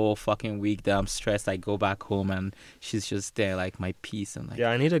the whole fucking week that I'm stressed, I go back home and she's just there like my peace. And like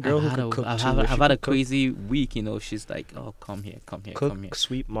I need a girl who can cook too. I've had a crazy week. She's like, oh, come here, come here.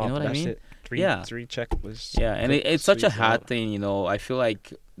 Sweep, mop. You know what I mean? It. Three checklists. Yeah, and it's such a hard thing. I feel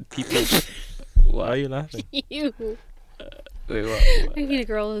like people. Why are you laughing? You. Wait, what? I need a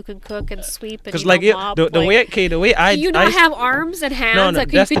girl who can cook and sweep and because like mop. the way I do you not have arms and hands? No,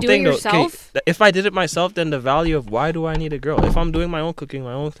 like you could do it yourself. If I did it myself, then the value of why do I need a girl? If I'm doing my own cooking,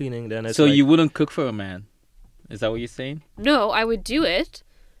 my own cleaning, then it's so you wouldn't cook for a man? Is that what you're saying? No, I would do it,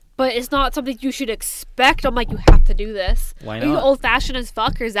 but it's not something you should expect. I'm like, you have to do this. Why not? Are you old-fashioned as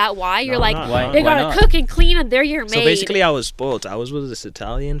fuck, or is that why? You're like, why, they gotta cook and clean, and they're your maid. So basically, I was spoiled. I was with this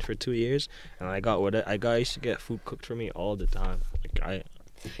Italian for 2 years, and I used to get food cooked for me all the time.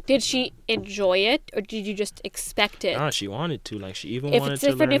 Did she enjoy it, or did you just expect it? Nah, she wanted to. Like she even if wanted it's to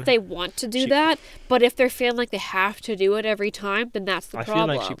different learn. if they want to do that, but if they're feeling like they have to do it every time, then that's the problem.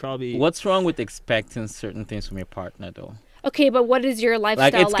 I feel like she probably. What's wrong with expecting certain things from your partner, though? Okay, but what is your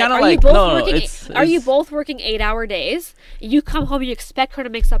lifestyle like? It's kind of are like you both no, working? it's, are you both working 8-hour days? You come home, you expect her to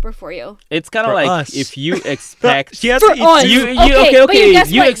make supper for you. It's kind of like us. if you expect. She has to eat. Okay. Guess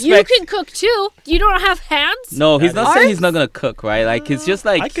you what? expect. You can cook too. You don't have hands. No, he's not saying he's not gonna cook, right? Like it's just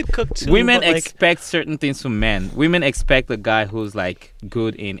like I could cook too. Women but, expect certain things from men. Women expect a guy who's like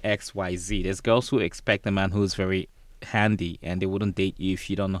good in X, Y, Z. There's girls who expect a man who's very handy, and they wouldn't date you if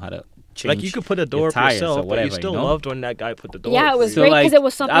you don't know how to. Like you could put a door up yourself, whatever, but you still loved when that guy put the door. Yeah, up it was for you. great because it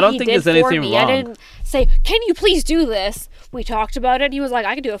was something I don't he think did there's for anything me. wrong. I didn't say, "Can you please do this?" We talked about it, and he was like,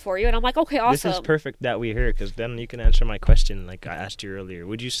 "I can do it for you," and I'm like, "Okay, awesome." This is perfect that we're here because then you can answer my question, like I asked you earlier.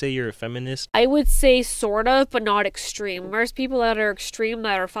 Would you say you're a feminist? I would say sort of, but not extreme. There's people that are extreme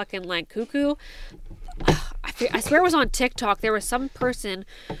that are fucking like cuckoo. I swear it was on TikTok. There was some person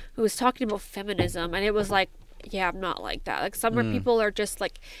who was talking about feminism, and it was like, yeah, I'm not like that. Like some people are just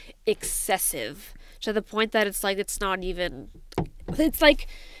like excessive to the point that it's like it's not even. It's like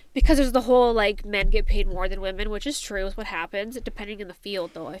because there's the whole like men get paid more than women, which is true, is what happens depending in the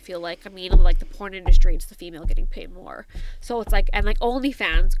field though. I feel like, I mean, like the porn industry, it's the female getting paid more, so it's like, and like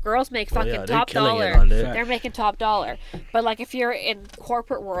OnlyFans, girls make fucking top dollar. They're making top dollar, but like if you're in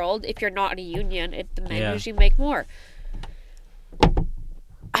corporate world, if you're not in a union, the men usually make more.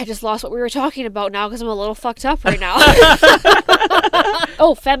 I just lost what we were talking about now because I'm a little fucked up right now.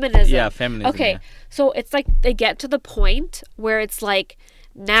 Oh, feminism. Yeah, feminism. Okay, so it's like they get to the point where it's like,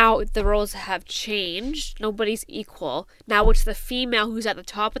 now the roles have changed. Nobody's equal. Now it's the female who's at the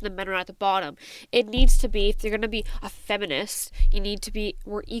top and the men are at the bottom. It needs to be, if you're going to be a feminist, you need to be,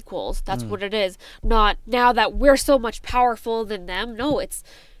 we're equals. That's what it is. Not now that we're so much powerful than them. No, it's,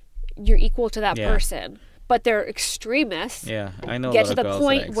 you're equal to that person. But they're extremists. Yeah, I know. Get to the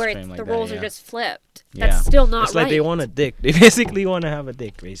point where the roles are just flipped. That's still not right. It's like they want a dick. They basically want to have a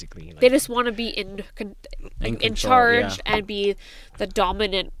dick, basically. Like, they just want to be in charge and be the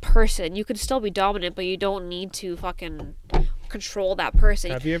dominant person. You can still be dominant, but you don't need to fucking control that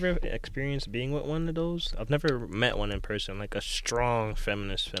person. Have you ever experienced being with one of those? I've never met one in person, like a strong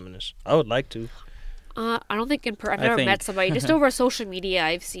feminist. I would like to. I don't think I've never met somebody. Just over social media,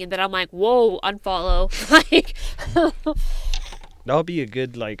 I've seen that. I'm like, whoa, unfollow. Like, that would be a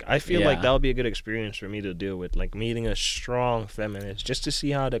good, like, I feel like that would be a good experience for me to deal with, like meeting a strong feminist, just to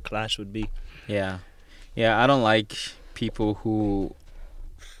see how the clash would be. Yeah, I don't like people who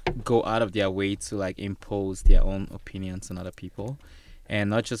go out of their way to like impose their own opinions on other people, and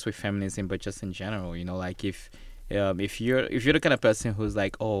not just with feminism, but just in general. You know, like if you're the kind of person who's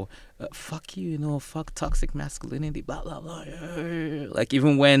like, fuck you, fuck toxic masculinity, blah blah blah, like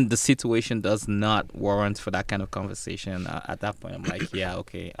even when the situation does not warrant for that kind of conversation, at that point I'm like, yeah,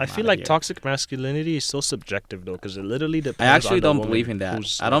 okay. I feel like toxic masculinity is so subjective though, because it literally depends. I actually don't believe in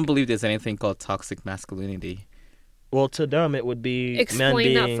that. I don't believe there's anything called toxic masculinity. Well, to them it would be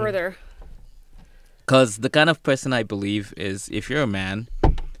explain that further. Because the kind of person I believe is, if you're a man,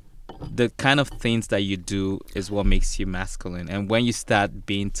 the kind of things that you do is what makes you masculine. And when you start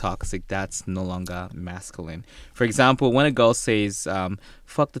being toxic, that's no longer masculine. For example, when a girl says,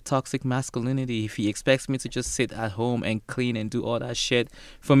 fuck the toxic masculinity, if he expects me to just sit at home and clean and do all that shit,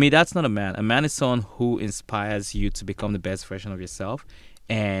 for me, that's not a man. A man is someone who inspires you to become the best version of yourself.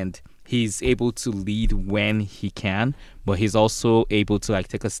 And he's able to lead when he can, but he's also able to like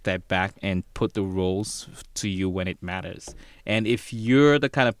take a step back and put the roles to you when it matters. And if you're the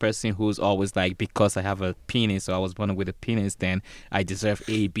kind of person who's always like, because I have a penis, or I was born with a penis, then I deserve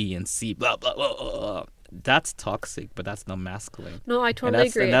A, B, and C, blah, blah, blah, blah. That's toxic, but that's not masculine. No, I totally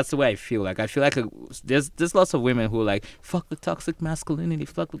agree. And that's the way I feel. Like, I feel like there's lots of women who are like, fuck the toxic masculinity.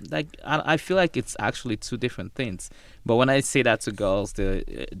 I feel like it's actually two different things. But when I say that to girls,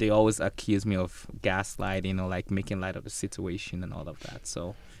 they always accuse me of gaslighting or like making light of the situation and all of that.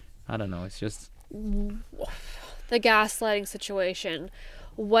 So, I don't know. It's just the gaslighting situation.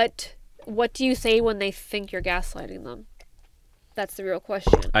 What do you say when they think you're gaslighting them? That's the real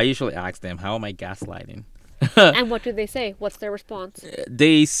question. I usually ask them, how am I gaslighting? And what do they say? What's their response?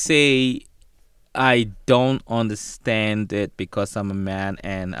 They say, I don't understand it because I'm a man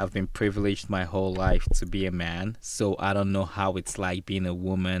and I've been privileged my whole life to be a man. So I don't know how it's like being a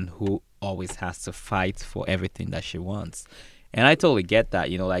woman who always has to fight for everything that she wants. And I totally get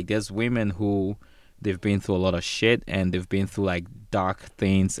that. Like there's women who they've been through a lot of shit and they've been through like dark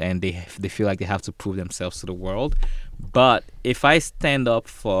things and they feel like they have to prove themselves to the world. But if I stand up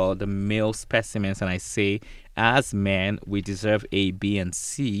for the male specimens and I say, as men, we deserve A, B, and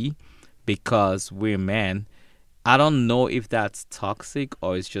C because we're men, I don't know if that's toxic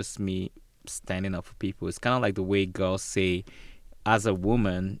or it's just me standing up for people. It's kind of like the way girls say, as a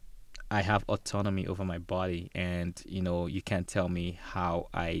woman, I have autonomy over my body and, you can't tell me how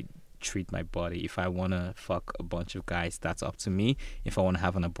I treat my body. If I want to fuck a bunch of guys, that's up to me. If I want to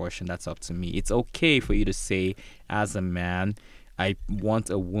have an abortion, that's up to me. It's okay for you to say, as a man, I want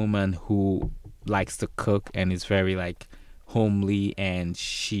a woman who likes to cook and is very like homely and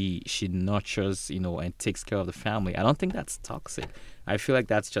she nurtures, and takes care of the family. I don't think that's toxic. I feel like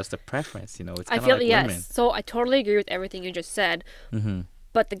that's just a preference, It's kind of like yes. women. So I totally agree with everything you just said. Mm-hmm.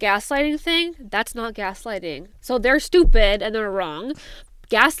 But the gaslighting thing, that's not gaslighting. So they're stupid and they're wrong.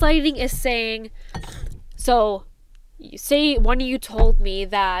 Gaslighting is saying, so say one of you told me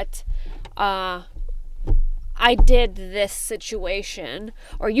that I did this situation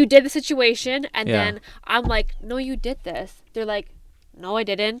or you did the situation and then I'm like, no, you did this. They're like, no, I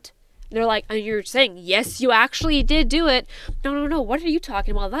didn't. They're like, and you're saying, yes, you actually did do it. No. What are you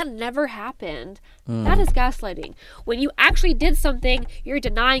talking about? That never happened. That is gaslighting. When you actually did something, you're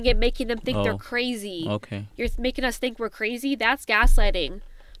denying it, making them think they're crazy. Okay. You're making us think we're crazy. That's gaslighting.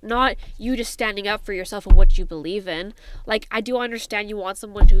 not you just standing up for yourself and what you believe in. Like, I do understand you want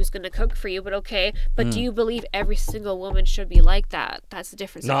someone who's going to cook for you, but okay. But do you believe every single woman should be like that? That's a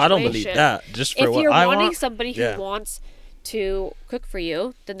different situation. No, I don't believe that. Just for if what you're I wanting want, somebody who wants to cook for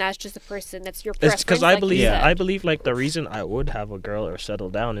you, then that's just a person. That's your preference. it's because I like believe. you said. I believe like the reason I would have a girl or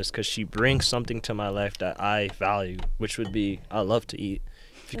settle down is because she brings something to my life that I value, which would be I love to eat.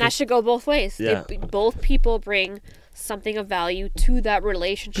 And that should go both ways. Yeah. Both people bring something of value to that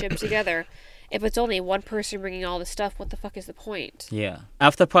relationship together. If it's only one person bringing all the stuff, what the fuck is the point? Yeah.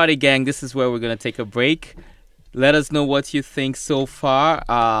 After party gang, this is where we're gonna take a break. Let us know what you think so far.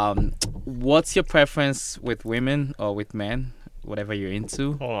 What's your preference with women or with men? Whatever you're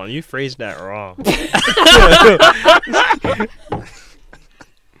into. Hold on, you phrased that wrong.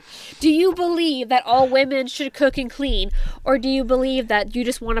 Do you believe that all women should cook and clean? Or do you believe that you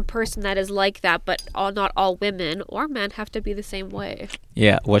just want a person that is like that, but not all women or men have to be the same way?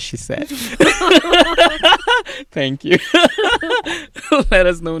 Yeah, what she said. Thank you. Let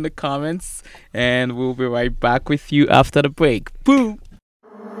us know in the comments, and we'll be right back with you after the break. Boom!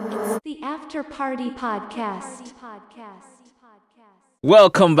 It's the After Party Podcast.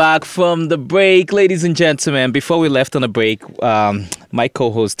 Welcome back from the break, ladies and gentlemen. Before we left on the break, my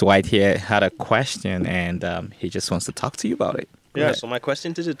co-host Dwight here had a question, and he just wants to talk to you about it. Yeah, so my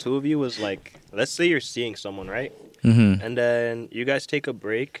question to the two of you was like, let's say you're seeing someone, right? Mm-hmm. And then you guys take a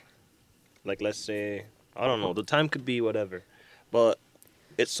break. Like, let's say, I don't know, the time could be whatever. But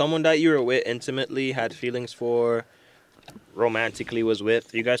it's someone that you were with intimately, had feelings for, romantically was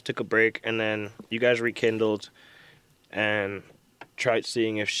with. You guys took a break, and then you guys rekindled and tried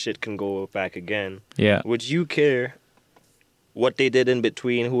seeing if shit can go back again. Yeah. Would you care what they did in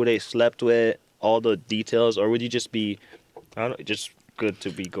between, who they slept with, all the details, or would you just be, I don't know, just good to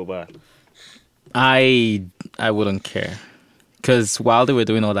go back? I wouldn't care. Because while they were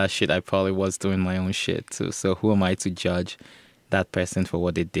doing all that shit, I probably was doing my own shit too. So who am I to judge that person for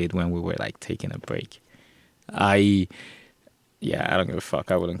what they did when we were like taking a break? I don't give a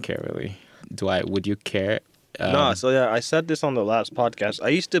fuck. I wouldn't care really. Would you care? No, so yeah, I said this on the last podcast. I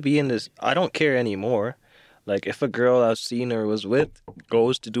used to be in this, I don't care anymore. Like, if a girl I've seen or was with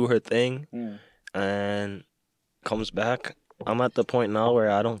goes to do her thing and comes back, I'm at the point now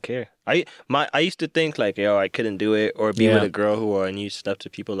where I don't care. I used to think like, yo, I couldn't do it, or be with a girl who I knew stuff to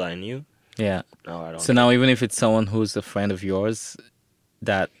people that I knew. Yeah. No, I don't. So now even if it's someone who's a friend of yours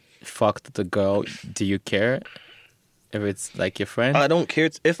that fucked the girl, do you care? If it's like your friend? I don't care.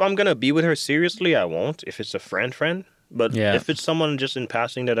 If I'm going to be with her seriously, I won't. If it's a friend. But if it's someone just in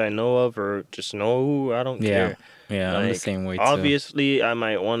passing that I know of or just know, I don't care. Yeah, like, I'm the same way too. Obviously, I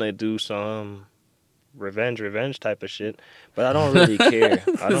might want to do some revenge type of shit, but I don't really care.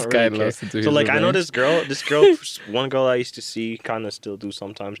 I don't really care. So like, I know this girl, one girl I used to see, kind of still do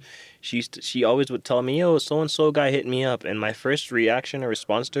sometimes. She always would tell me, yo, so-and-so guy hit me up. And my first reaction or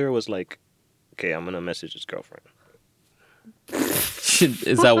response to her was like, okay, I'm going to message his girlfriend.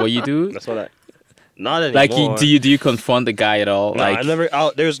 Is that what you do? That's what not anymore. Like, do you confront the guy at all? No, like, I never.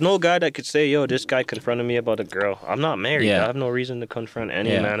 There's no guy that could say, "Yo, this guy confronted me about a girl." I'm not married. I have no reason to confront any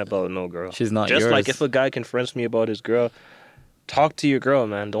man about no girl. She's not just yours. like if a guy confronts me about his girl, talk to your girl,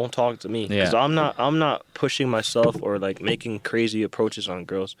 man. Don't talk to me, because I'm not pushing myself or like making crazy approaches on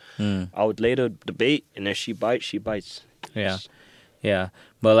girls. I would lay the debate, and if she bites, she bites. Yeah.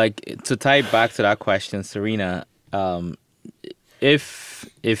 But like, to tie back to that question, Serena,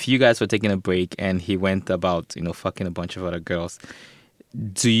 if you guys were taking a break and he went about, fucking a bunch of other girls,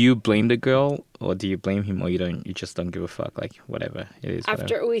 do you blame the girl or do you blame him, or you just don't give a fuck? Like, whatever it is.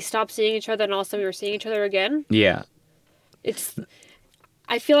 After we stopped seeing each other and also we were seeing each other again? Yeah.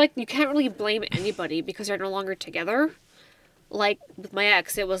 I feel like you can't really blame anybody because they're no longer together. Like, with my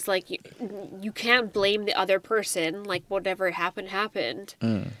ex, it was like, you can't blame the other person. Like, whatever happened.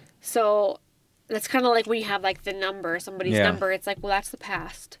 So, that's kind of like when you have, like, the number, somebody's number. It's like, well, that's the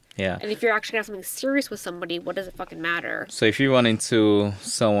past. Yeah. And if you're actually having something serious with somebody, what does it fucking matter? So, if you run into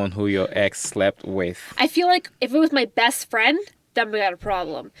someone who your ex slept with... I feel like if it was my best friend, then we got a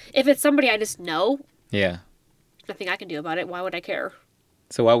problem. If it's somebody I just know... Yeah. Nothing I can do about it. Why would I care?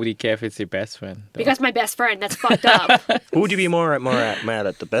 So why would you care if it's your best friend? Though? Because my best friend. That's fucked up. Who would you be more mad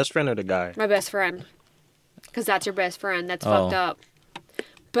at, the best friend or the guy? My best friend. Because that's your best friend. That's fucked up.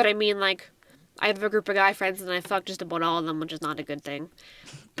 But I mean, like, I have a group of guy friends and I fuck just about all of them, which is not a good thing.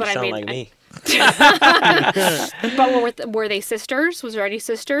 But you I sound mean, like me. But were they sisters? Was there any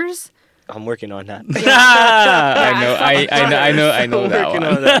sisters? I'm working on that. I know that one.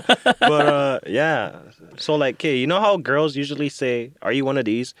 On that. But yeah. So like, okay, you know how girls usually say, "Are you one of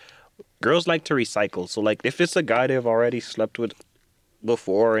these?" Girls like to recycle. So like, if it's a guy they've already slept with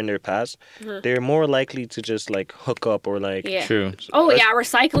before in their past, they're more likely to just like hook up or like. Yeah. True. Oh yeah,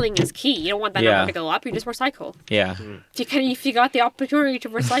 recycling is key. You don't want that number to go up. You just recycle. Yeah. If you got the opportunity to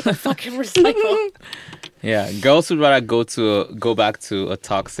recycle, fucking recycle. Yeah. Girls would rather go back to a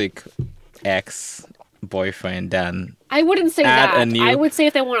toxic ex-boyfriend than. I wouldn't say Add that. a new- I would say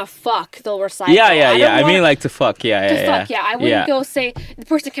if they want to fuck, they'll recycle. Yeah. I mean, want like to fuck. Yeah. to fuck. Yeah, I wouldn't Yeah. go say the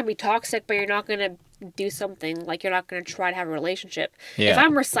person can be toxic, but you're not gonna do something like you're not gonna try to have a relationship. Yeah. If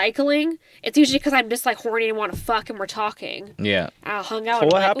I'm recycling, it's usually because I'm just like horny and want to fuck, and we're talking. Yeah. I hung out. So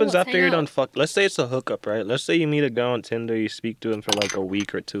and what I'm like, happens "Ooh, let's after hang you're out." done fuck? Let's say it's a hookup, right? Let's say you meet a guy on Tinder, you speak to him for like a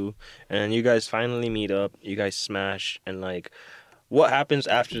week or two, and you guys finally meet up, you guys smash, and like, what happens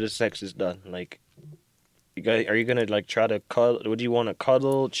after the sex is done? Like, you guys, are you gonna like try to cuddle? Would you want to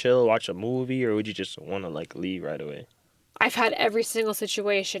cuddle, chill, watch a movie, or would you just want to like leave right away? I've had every single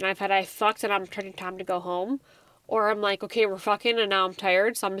situation. I fucked and I'm turning time to go home. Or I'm like, okay, we're fucking and now I'm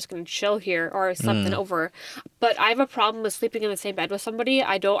tired, so I'm just gonna chill here or something over. But I have a problem with sleeping in the same bed with somebody.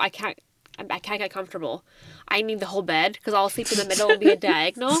 I can't get comfortable. I need the whole bed because I'll sleep in the middle and be a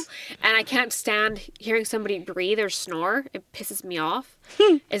diagonal, and I can't stand hearing somebody breathe or snore. It pisses me off.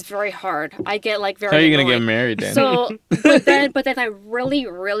 It's very hard. I get like very. How are you gonna annoyed. get married then? So, but then I really,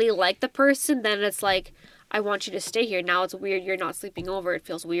 really like the person. Then it's like, I want you to stay here. Now it's weird you're not sleeping over. It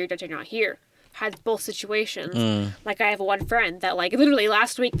feels weird that you're not here. Had both situations. Like I have one friend that like literally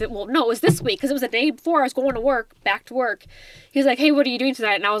last week it was this week because it was the day before I was going to work, back to work. He was like, hey, what are you doing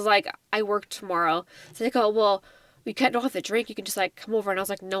tonight? And I was like, I work tomorrow. So they go, well, you don't have to drink. You can just like come over. And I was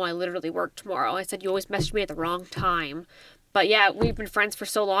like, no, I literally work tomorrow. I said, you always message me at the wrong time. But yeah, we've been friends for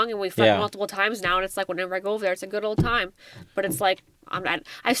so long and we've fucked multiple times now. And it's like whenever I go over there, it's a good old time. But it's like,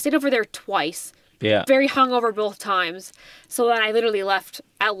 I've stayed over there twice. Yeah. Very hungover both times. So then I literally left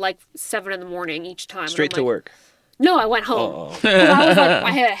at like 7 a.m. each time. Straight to work. No, I went home. 'Cause I was like,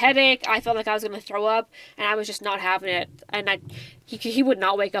 I had a headache. I felt like I was going to throw up. And I was just not having it. And he would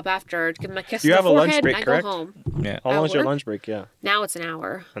not wake up after. Give him a kiss You on have the a lunch forehead, break, and I correct? go home. Yeah. How At long is your work? lunch break? Yeah, Now it's an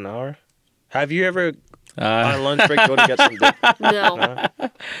hour. an hour. Have you ever on a lunch break go to get some dick? No.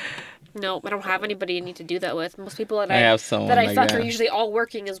 No, I don't have anybody I need to do that with. Most people that I have someone that I like fuck that. are usually all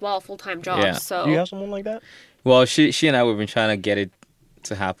working as well, full-time jobs. Yeah. So Do you have someone like that? Well, she and I we've been trying to get it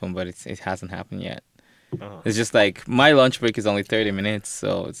to happen, but it hasn't happened yet. It's just like my lunch break is only 30 minutes,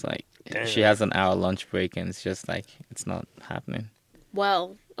 so it's like she Damn. has an hour lunch break, and it's just like it's not happening.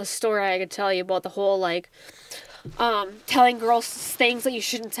 well, a story I could tell you about the whole like telling girls things that you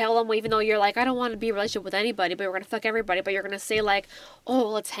shouldn't tell them, even though you're like, I don't want to be in a relationship with anybody, but we're gonna fuck everybody. But you're gonna say like, oh,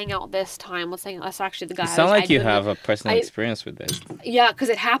 let's hang out this time. Let's hang out. That's actually the guy. You sound like you have a a personal experience with this. Yeah, because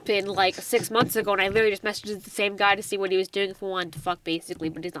it happened like 6 months ago, and I literally just messaged the same guy to see what he was doing if we wanted to fuck, basically.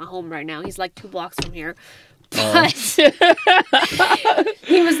 But he's not home right now. He's like 2 blocks from here. But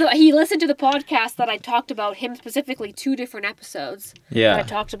he listened to the podcast that I talked about him specifically, 2 different episodes. Yeah. That I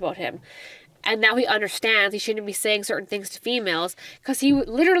talked about him. And now he understands he shouldn't be saying certain things to females, because he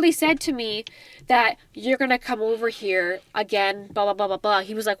literally said to me that you're going to come over here again, blah, blah, blah, blah, blah.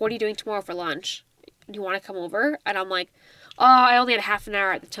 He was like, what are you doing tomorrow for lunch? Do you want to come over? And I'm like, oh, I only had half an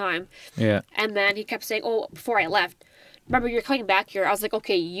hour at the time. Yeah. And then he kept saying, oh, before I left, remember, you're coming back here. I was like,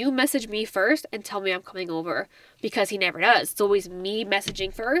 okay, you message me first and tell me I'm coming over, because he never does. It's always me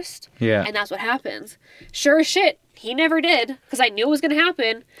messaging first. Yeah. And that's what happens. Sure as shit, he never did, because I knew it was going to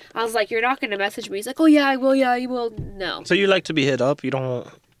happen. I was like, you're not going to message me. He's like, oh, yeah, I will. Yeah, you will. No. So you like to be hit up? You don't.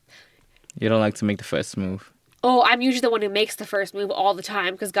 You don't like to make the first move. Oh, I'm usually the one who makes the first move all the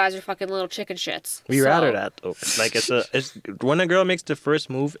time, because guys are fucking little chicken shits. We rather that though. Like it's when a girl makes the first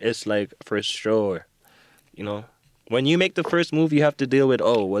move, it's like for sure. You know, when you make the first move, you have to deal with,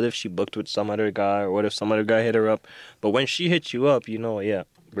 oh, what if she booked with some other guy, or what if some other guy hit her up? But when she hits you up, you know, yeah,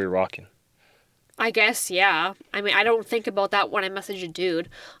 we're rocking. I guess, yeah. I mean, I don't think about that when I message a dude.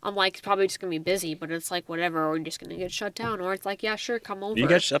 I'm like, he's probably just going to be busy, but it's like, whatever, or you're just going to get shut down. Or it's like, yeah, sure, come over. You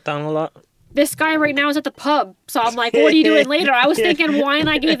get shut down a lot. This guy right now is at the pub, so I'm like, what are you doing later? I was thinking, why didn't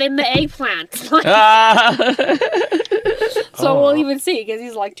I give him the eggplant? Like, so we'll even see, because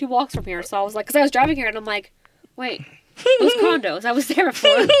he's like 2 blocks from here. So I was like, because I was driving here, and I'm like, wait, those condos, I was there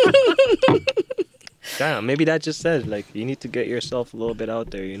before. Damn, maybe that just says, like, you need to get yourself a little bit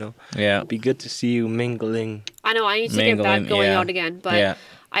out there, you know? Yeah. Be good to see you mingling. I know, I need to get back Mingling, going yeah. out again, but Yeah.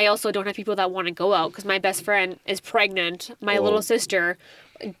 I also don't have people that want to go out, because my best friend is pregnant. My little sister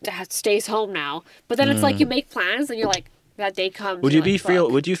stays home now. But then it's like, you make plans, and you're like, that day comes. Would you're you like, fuck.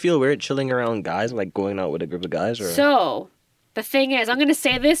 would you feel weird chilling around guys, like going out with a group of guys, or? So, the thing is, I'm going to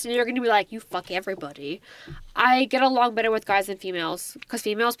say this, and you're going to be like, you fuck everybody. I get along better with guys than females because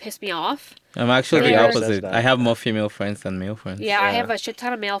females piss me off. I'm actually the They're- opposite. I have more female friends than male friends. Yeah, I have a shit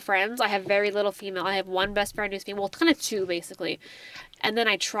ton of male friends. I have very little female. I have one best friend who's female. Well, kind of two, basically. And then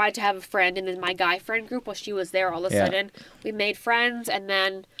I tried to have a friend in my guy friend group while she was there all of a sudden. We made friends, and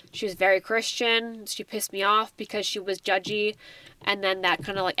then she was very Christian. She pissed me off because she was judgy. And then that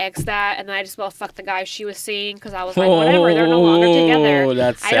kind of like egged that. And then I just, fuck the guy she was seeing because I was like, whatever, they're no longer together.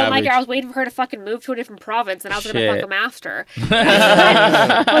 That's I don't like her. savage. I was waiting for her to fucking move to a different province, and I was going to Shit. fuck him after.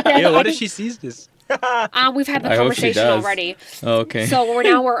 But then Yo, what if she sees this? we've had the I hope she conversation does. already. Oh, okay. So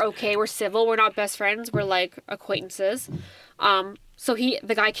we're okay. We're civil. We're not best friends. We're like acquaintances. So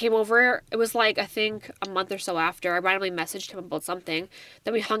the guy came over. It was like I think a month or so after. I randomly messaged him about something.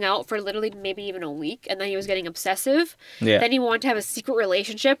 Then we hung out for literally maybe even a week, and then he was getting obsessive. Yeah. Then he wanted to have a secret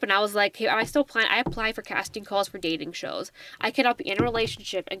relationship, and I was like, hey, I apply for casting calls for dating shows. I cannot be in a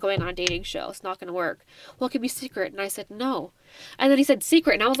relationship and going on a dating show. It's not going to work. Well, it could be secret, and I said no. And then he said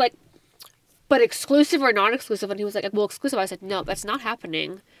secret, and I was like, but exclusive or non-exclusive? And he was like, well, exclusive. I said, no, that's not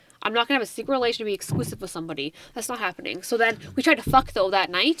happening. I'm not going to have a secret relationship be exclusive with somebody. That's not happening. So then we tried to fuck, though, that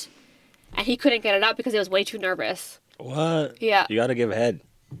night. And he couldn't get it up because he was way too nervous. What? Yeah. You gotta give head.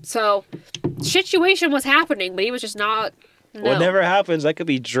 So, situation was happening, but he was just not... No. Whatever happens, I could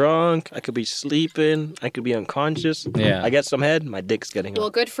be drunk, I could be sleeping, I could be unconscious. Yeah. I get some head, my dick's getting Well,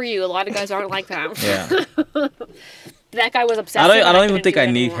 up. good for you. A lot of guys aren't like that. Yeah. That guy was obsessed. I don't even think I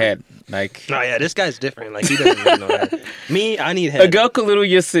need head. Like, No, yeah, this guy's different. Like, he doesn't need no head. Me, I need head. a girl could literally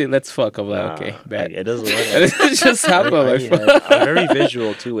just say, "Let's fuck." I'm like, okay, Like, bad. it doesn't work. It just happened. I Like, need head. I'm very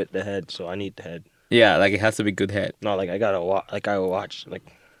visual, too, with the head, so I need the head. yeah, like it has to be good head. No, like, I gotta watch. Like, I watch. Like,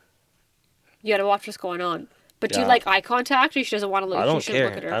 You gotta watch what's going on. But do you Yeah. like eye contact, or she doesn't want to look? I don't she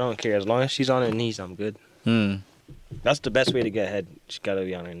shouldn't care. Look at her? I don't care. As long as she's on her knees, I'm good. Hmm. That's the best way to get head. She gotta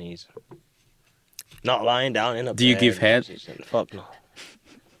be on her knees. Not lying down in a Do you bed. give head? Fuck no.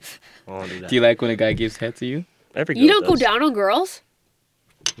 I won't do that. Do you like when a guy gives head to you? Every You girl don't go does. down on girls.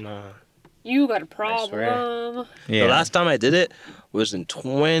 Nah. You got a swear. problem. Yeah. The last time I did it was in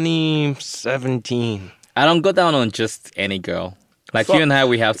 2017. I don't go down on just any girl. Like Fuck. you and I,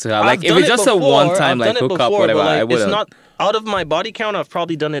 we have to have. Like I've if done it's it just before. a one time I've like done it hook up, before, whatever, but, like, I would. It's not out of my body count. I've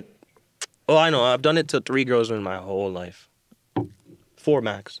probably done it. Oh, I know. I've done it to 3 girls in my whole life. 4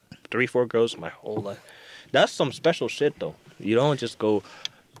 max. 3-4 girls my whole life. That's some special shit though. You don't just go.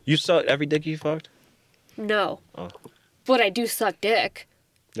 You suck every dick you fucked. No. Oh. But I do suck dick.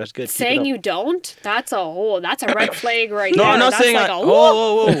 That's good. Keep it Saying up. you don't, that's a red flag right No, there. I'm not That's saying like I. a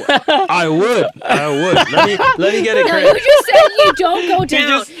Whoa. I would. Let me get it No, correct. you just said you don't go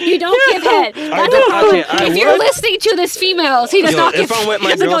down. You don't give head. That's don't- a problem. okay, I If you're would. listening to this, females, he does Yo, not give. if I'm with my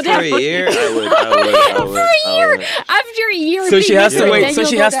doesn't girl go for down. a year, I would. For a year, after a year. So of she being has to different, wait. then So you'll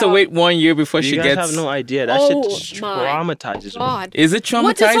she go has to down. wait 1 year before You she guys gets. have no idea. That Oh shit my traumatizes me. God. Is it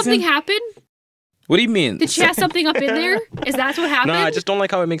What, did something traumatizing? happen? What do you mean? Did she have something up in there? Is that what happened? No, I just don't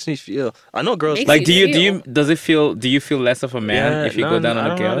like how it makes me feel. I know girls Makes Like, do you you do you feel less of a man if you go down on I a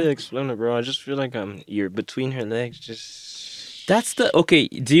don't know how to girl? explain it, bro. I just feel like you're between her legs. Just. That's the okay.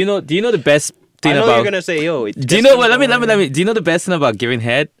 Do you know the best thing I know about? you're gonna say, yo. Do you know what? Let me. Do you know the best thing about giving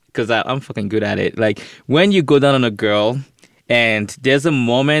head? Because I'm fucking good at it. Like when you go down on a girl, and there's a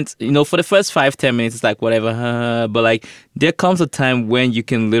moment, for the first 5-10 minutes, it's like whatever. But like there comes a time when you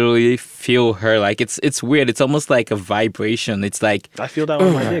can literally feel her. Like it's weird. It's almost like a vibration. It's like I feel that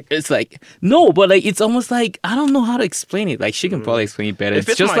with my dick. it's like no, but like it's almost like I don't know how to explain it. Like she can probably explain it better. If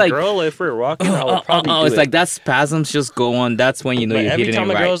it's just my like girl, if we're rocking, I would probably do it's it. like that spasms just go on. That's when you know But you're every hitting time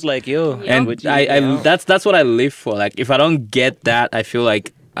it a right. girl's like, yo, Yeah. And would you I eat me out? that's what I live for. Like if I don't get that, I feel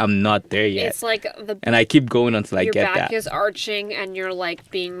like I'm not there yet. It's like And I keep going until I your get back that. is arching and you're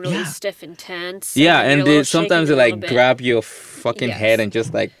like being really Yeah. stiff and tense. Yeah, you're and a little sometimes they shaking a like little bit. grab your fucking Yes. head and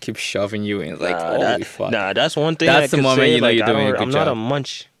just like keep shoving you in. It's like, holy fuck. Nah, that's one thing. That's I the could moment say, you know like, you're I doing a don't- good I'm not a job.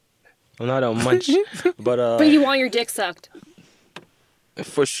 munch. I'm not a munch. But But you want your dick sucked.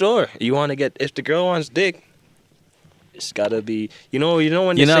 for sure, you want to get if the girl wants dick. It's gotta be, when You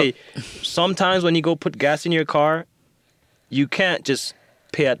they know- say sometimes when you go put gas in your car, you can't just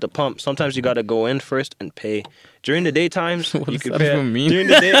pay at the pump. Sometimes you gotta go in first and pay. During the daytimes, What you does could that pay. even mean? During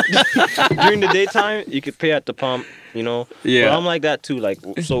the day, during the daytime, you could pay at the pump. Yeah. But I'm like that too. Like,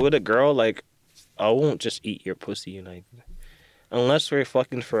 so with a girl, like, I won't just eat your pussy, like, unless we're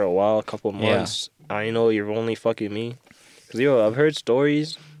fucking for a while, a couple Yeah. months. I know you're only fucking me. Cause I've heard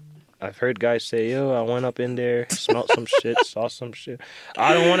stories. I've heard guys say, I went up in there, smelled some shit, saw some shit.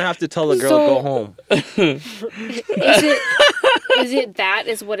 I don't want to have to tell a girl So- go home. Is it Is it that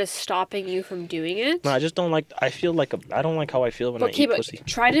is what is stopping you from doing it? No, I just don't like. I feel like I don't like how I feel when I eat pussy.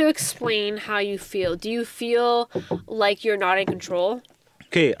 Try to explain how you feel. Do you feel like you're not in control?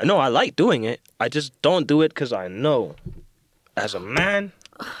 Okay, no, I like doing it. I just don't do it because I know, as a man,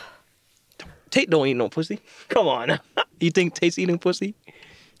 Tate don't eat no pussy. Come on, you think Tate's eating pussy?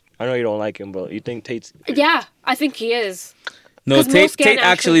 I know you don't like him, but you think Tate's? Yeah, I think he is. No, Tate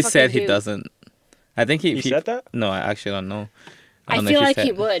actually said he doesn't. I think he said that. No, I actually don't know. I feel like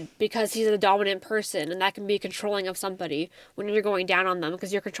he would, because he's a dominant person, and that can be controlling of somebody when you're going down on them,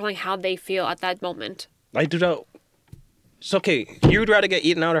 because you're controlling how they feel at that moment. I do that. It's okay. You'd rather get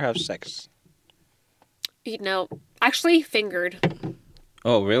eaten out or have sex? Eaten out. Actually, fingered.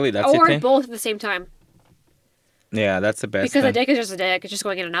 Oh, really? That's your thing? Or both at the same time. Yeah, that's the best. Because a dick is just a dick. It's just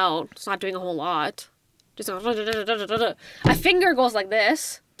going in and out. It's not doing a whole lot. Just a finger goes like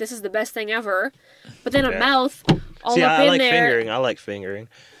this. This is the best thing ever. But then a mouth all See, up I in like there. fingering. I like fingering.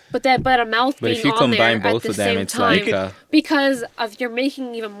 But a mouth But being if you on there combine both at the of them, same it's time, like because you're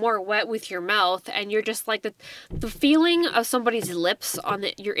making even more wet with your mouth, and you're just like the feeling of somebody's lips on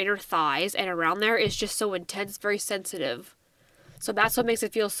your inner thighs and around there is just so intense, very sensitive. So that's what makes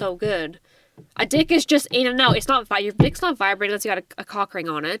it feel so good. A dick is just in and out. It's not your dick's not vibrating unless you got a cock ring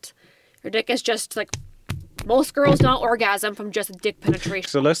on it. Your dick is just like, most girls don't orgasm from just a dick penetration.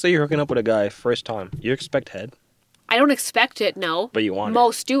 So let's say you're hooking up with a guy first time. You expect head? I don't expect it, no. But you want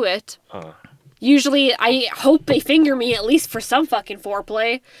Most do it. Usually, I hope they finger me at least for some fucking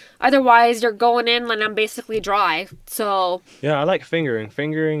foreplay. Otherwise, you're going in and I'm basically dry. So. Yeah, I like fingering.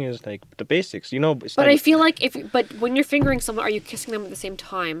 Fingering is like the basics, you know. It's but like, I feel like but when you're fingering someone, are you kissing them at the same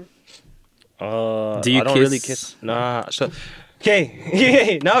time? Do you I don't really kiss. Nah. So.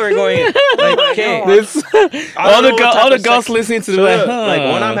 Okay, now we're going in. Like, okay, all the girls listening to like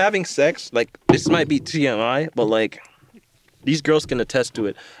when I'm having sex, like this might be TMI, but like these girls can attest to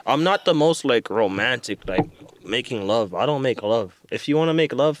it. I'm not the most like romantic, like making love. I don't make love. If you want to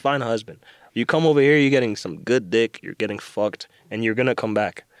make love, find a husband. You come over here, you're getting some good dick, you're getting fucked, and you're gonna come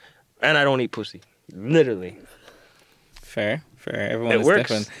back. And I don't eat pussy, literally. Fair. Everyone It is works.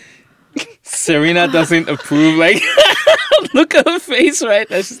 different. Serena doesn't approve. Like, look at her face, right?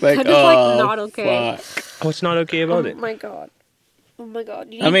 That's just like, not okay. Fuck. What's not okay about it? Oh my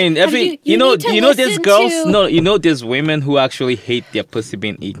god. I mean, there's girls. No, there's women who actually hate their pussy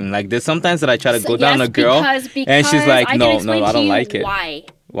being eaten. Like, there's sometimes that I try to go down a girl, and she's like, no, I don't like it.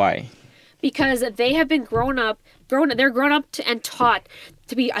 Why? Because they have been grown up and taught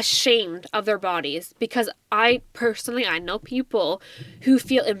to be ashamed of their bodies. Because I know people who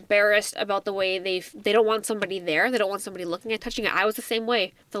feel embarrassed about the way they don't want somebody there. They don't want somebody looking at, touching it. I was the same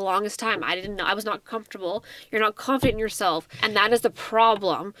way the longest time. I didn't know. I was not comfortable. You're not confident in yourself. And that is the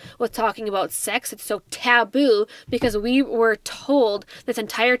problem with talking about sex. It's so taboo because we were told this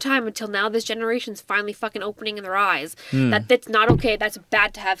entire time until now this generation's finally fucking opening in their eyes that that's not okay. That's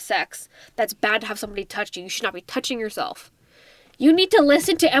bad to have sex. That's bad to have somebody touch you. You should not be touching yourself. You need to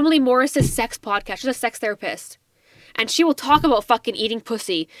listen to Emily Morris's sex podcast. She's a sex therapist. And she will talk about fucking eating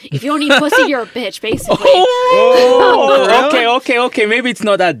pussy. If you don't eat pussy, you're a bitch, basically. Okay. Maybe it's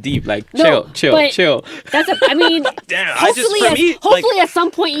not that deep. Like, chill. That's Damn, hopefully at some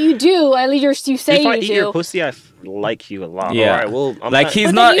point you do. At least you say if you I do. eat your pussy, I like you a lot. Yeah. All right, like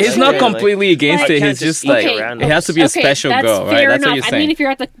he's not completely against it. He's just like, it has to be a special girl, right? That's what you're saying. I mean, if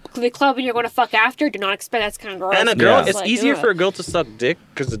you're at the club and you're going to fuck after, do not expect that's kind of gross. And a girl, it's like, easier for a girl to suck dick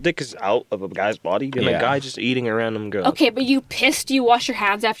because the dick is out of a guy's body than a guy just eating a random girl. Okay, but you piss? Do you wash your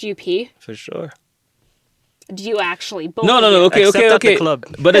hands after you pee? For sure. Do you actually? No. Okay. At the club.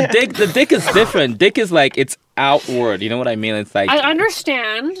 But the dick is different. Dick is like, it's outward. You know what I mean? It's like, I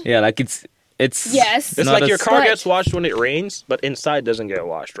understand. Yeah, like it's yes. It's like your car gets washed when it rains, but inside doesn't get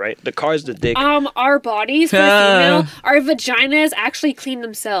washed, right? The car's the dick. Our bodies for the female, our vaginas actually clean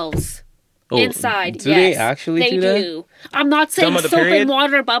themselves. Oh, inside, do yes. They actually do that? I'm not saying soap period? and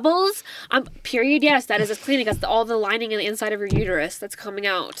water bubbles. Period, yes, that is a cleaning. That's all the lining in the inside of your uterus that's coming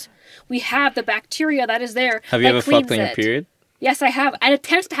out. We have the bacteria that is there. Have you ever fucked on your period? Yes, I have. And it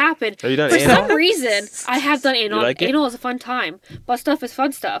tends to happen. Have you done For anal? some reason, I have done anal. Like Anal is a fun time. Butt stuff is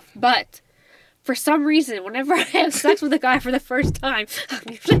fun stuff. But for some reason, whenever I have sex with a guy for the first time, I'm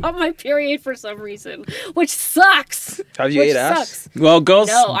usually on my period for some reason, which sucks. Have you ate ass? Sucks. Well, girls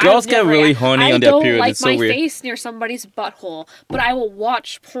get really horny on their period. It's so weird. I don't like my face near somebody's butthole, but I will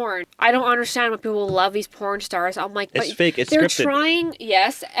watch porn. I don't understand why people love these porn stars. I'm like, it's fake. It's they're scripted. trying,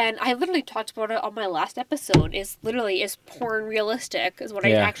 yes, and I literally talked about it on my last episode. Is porn realistic? Is what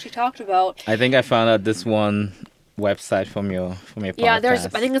I actually talked about. I think I found out this one website from your podcast? Yeah,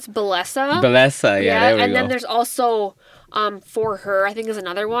 I think it's Bellessa. Bellessa, yeah, there we and go. then there's also For Her, I think is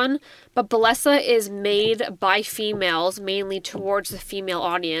another one. But Bellessa is made by females, mainly towards the female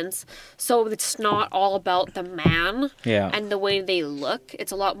audience. So it's not all about the man and the way they look.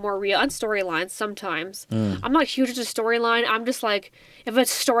 It's a lot more real. And storylines sometimes. I'm not huge into storyline. I'm just like, if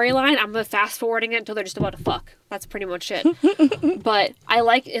it's storyline, I'm fast forwarding it until they're just about to fuck. That's pretty much it. But I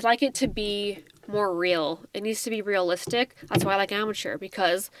like it to be more real. It needs to be realistic. That's why I like amateur,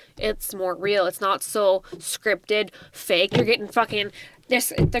 because it's more real. It's not so scripted, fake. You're getting fucking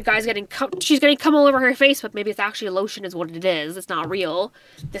the guy's getting she's getting cum all over her face, but maybe it's actually lotion is what it is. It's not real.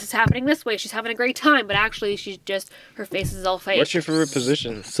 This is happening this way. She's having a great time, but actually her face is all fake. What's your favorite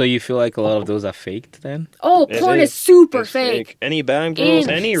position? So you feel like a lot of those are faked then? Oh, porn is super fake. Any band girls,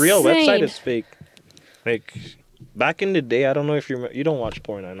 any real website is fake. Like back in the day, I don't know if you don't watch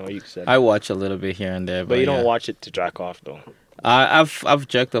porn. I know you said. I watch a little bit here and there, but you don't watch it to jack off though. I've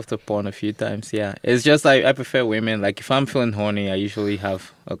jerked off to porn a few times. Yeah, it's just I prefer women. Like if I'm feeling horny, I usually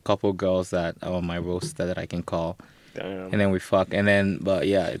have a couple girls that are on my roster that I can call. Damn. And then we fuck. And then, but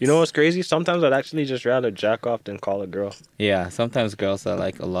yeah. You know what's crazy? Sometimes I'd actually just rather jack off than call a girl. Yeah, sometimes girls are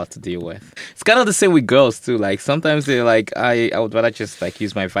like a lot to deal with. It's kind of the same with girls too. Like sometimes they're like, I would rather just like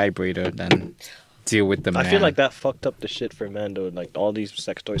use my vibrator than deal with the man. I feel like that fucked up the shit for men though. Like all these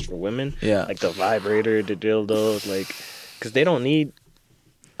sex toys for women. Yeah. Like the vibrator, the dildos, like, because they don't need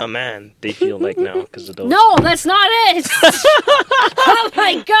a man, they feel like now because of those. No, that's not it. Oh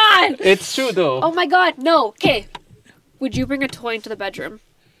my god. It's true though. Oh my god, no. Okay. Would you bring a toy into the bedroom?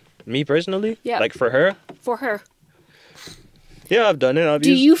 Me personally? Yeah. Like for her? For her. Yeah, I've done it.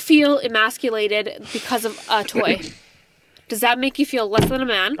 Do you feel emasculated because of a toy? Does that make you feel less than a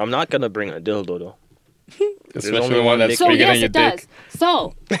man? I'm not going to bring a dildo though. Especially one that's bigger than your dick.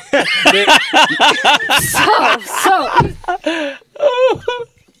 So,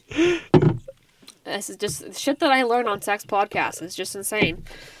 this is just shit that I learned on sex podcasts. It's just insane.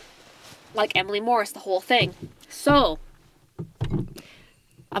 Like Emily Morris, the whole thing. So,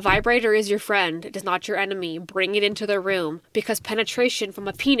 a vibrator is your friend. It is not your enemy. Bring it into the room, because penetration from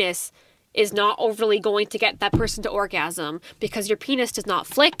a penis is not overly going to get that person to orgasm, because your penis does not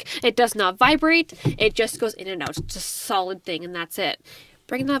flick, it does not vibrate, it just goes in and out. It's just a solid thing, and that's it.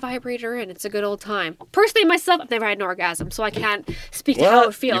 Bring that vibrator in. It's a good old time. Personally, myself, I've never had an orgasm, so I can't speak to how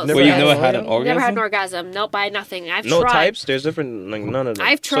it feels. You've never had an orgasm? Never had an orgasm. Nope, by nothing. I've tried. No types? Tried. There's different, like none of them.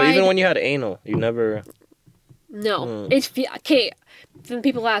 I've tried. So even when you had anal, you never... No. Okay, then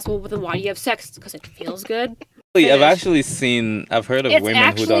people ask, well, then why do you have sex? Because it feels good. I've heard of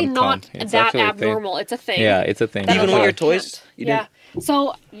women who don't come. It's not that abnormal. It's a thing. Yeah, it's a thing. Even with your toys? Yeah.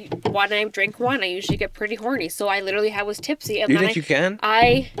 So when I drink wine, I usually get pretty horny. So I literally was tipsy. And do you think you can?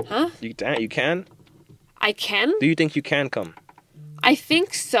 You can? I can? Do you think you can come? I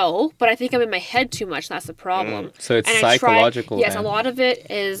think so, but I think I'm in my head too much. That's the problem. So it's psychological. Yes, a lot of it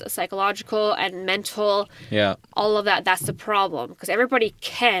is psychological and mental. Yeah. All of that. That's the problem. Because everybody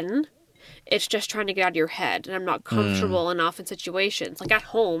can. It's just trying to get out of your head. And I'm not comfortable enough in situations. Like at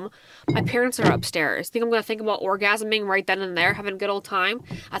home, my parents are upstairs. Think I'm going to think about orgasming right then and there, having a good old time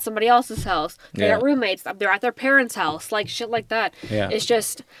at somebody else's house. They're at roommates. They're at their parents' house. Like shit like that. Yeah. It's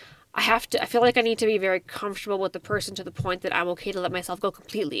just... I feel like I need to be very comfortable with the person to the point that I'm okay to let myself go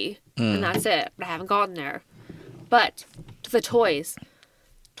completely. And that's it. But I haven't gotten there. But to the toys.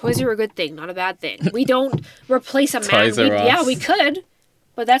 Toys are a good thing, not a bad thing. We don't replace a man. Toys R Us. Yeah, we could.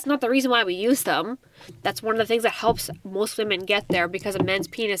 But that's not the reason why we use them. That's one of the things that helps most women get there, because a man's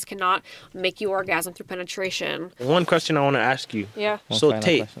penis cannot make you orgasm through penetration. One question I want to ask you. Yeah. So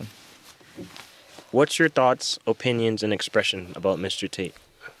Tate, what's your thoughts, opinions, and expression about Mr. Tate?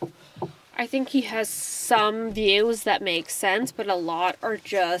 I think he has some views that make sense, but a lot are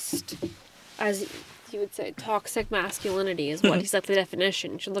just, as you would say, toxic masculinity is what he's like the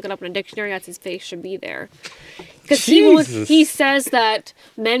definition. You should look it up in a dictionary. That's his face should be there. Because he says that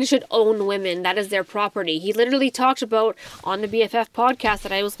men should own women. That is their property. He literally talked about on the BFF podcast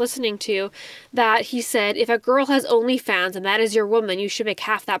that I was listening to, that he said, if a girl has OnlyFans and that is your woman, you should make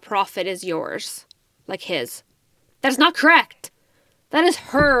half that profit as yours. Like his. That is not correct. That is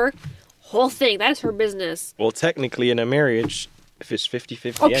her whole thing. That is her business. Well, technically in a marriage, if it's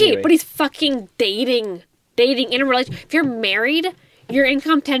 50-50 okay, anyway. But he's fucking dating in a relationship. If you're married, your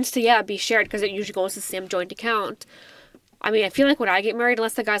income tends to be shared, because it usually goes to the same joint account. I mean, I feel like when I get married,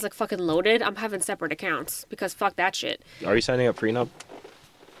 unless the guy's like fucking loaded, I'm having separate accounts, because fuck that shit. Are you signing a prenup?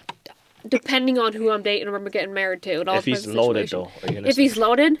 Depending on who I'm dating or I'm getting married to. It all if he's loaded though. If he's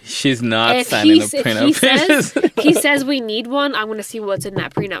loaded, she's not signing a prenup. If he says we need one, I'm going to see what's in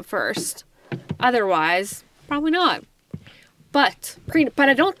that prenup first. Otherwise, Probably not. But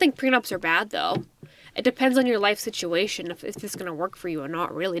I don't think prenups are bad, though. It depends on your life situation if it's going to work for you or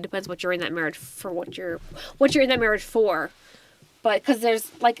not. Really, it depends what you're in that marriage for. What you're in that marriage for. But because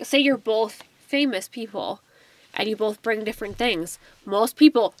there's like, say you're both famous people, and you both bring different things. Most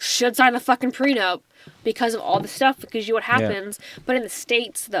people should sign a fucking prenup because of all the stuff. Because what happens. Yeah. But in the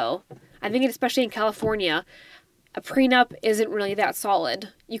States, though, I think especially in California, a prenup isn't really that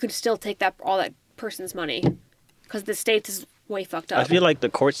solid. You can still take all that person's money because the States is way fucked up. I feel like the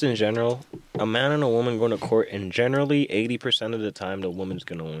courts in general, a man and a woman going to court, and generally 80% of the time the woman's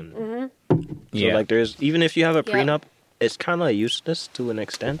gonna win. Mm-hmm. So like, there's even if you have a prenup, it's kind of useless to an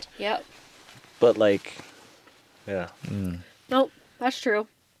extent. Yep. But like, yeah. Nope, that's true,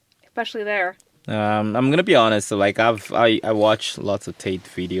 especially there. I'm gonna be honest. So like, I watch lots of Tate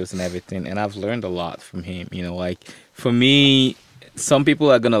videos and everything, and I've learned a lot from him. You know, like for me, some people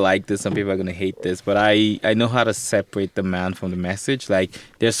are gonna like this, some people are gonna hate this, but I know how to separate the man from the message. Like,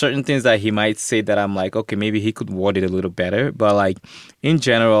 there's certain things that he might say that I'm like, okay, maybe he could word it a little better. But like, in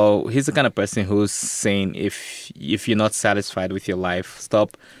general, he's the kind of person who's saying if you're not satisfied with your life,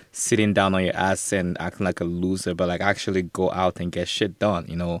 stop sitting down on your ass and acting like a loser, but like actually go out and get shit done.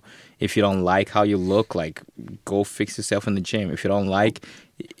 You know, if you don't like how you look, like go fix yourself in the gym. If you don't like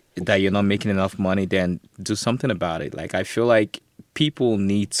that you're not making enough money, then do something about it. Like, I feel like people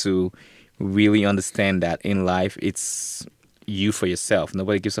need to really understand that in life, it's you for yourself.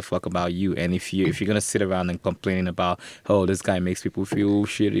 Nobody gives a fuck about you. And if you're gonna sit around and complaining about, oh, this guy makes people feel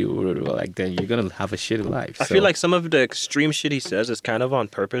shitty, or like, then you're gonna have a shitty life. I feel like some of the extreme shit he says is kind of on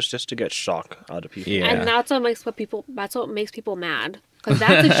purpose, just to get shock out of people. Yeah. And that's what makes people mad. Because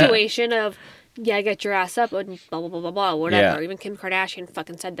that situation of, get your ass up and blah blah blah blah blah, whatever. Yeah. Even Kim Kardashian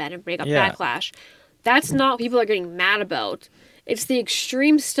fucking said that and break up backlash. That's not what people are getting mad about. It's the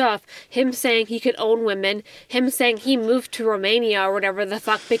extreme stuff. Him saying he could own women. Him saying he moved to Romania or whatever the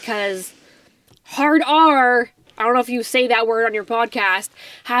fuck because hard R, I don't know if you say that word on your podcast,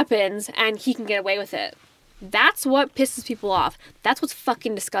 happens and he can get away with it. That's what pisses people off. That's what's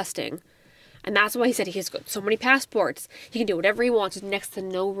fucking disgusting. And that's why he said he's got so many passports. He can do whatever he wants. There's next to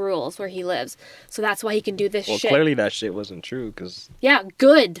no rules where he lives. So that's why he can do this shit. Well, clearly that shit wasn't true because... Yeah,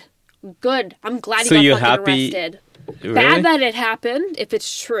 good. I'm glad he got fucking arrested. Really? Bad that it happened, if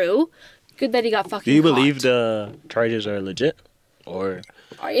it's true. Good that he got fucking caught. Do you believe the charges are legit? Or...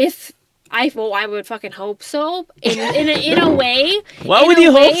 I would fucking hope so. In a way. Why would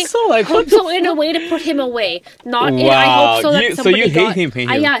you hope so? Like, hope so in a way to put him away. Not in, I hope so that somebody hate him.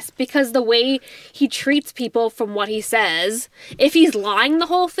 Yes, because the way he treats people from what he says, if he's lying the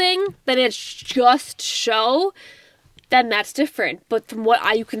whole thing, then it's just show, then that's different. But from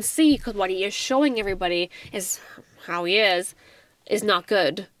what you can see, because what he is showing everybody is how he is not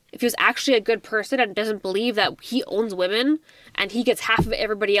good. If he was actually a good person and doesn't believe that he owns women and he gets half of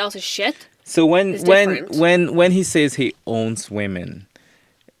everybody else's shit. So when he says he owns women,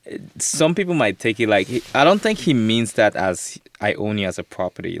 some people might take it like I don't think he means that as I own you as a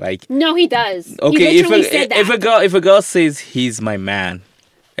property. Like, no, he does. Okay, he said that. if a girl says he's my man,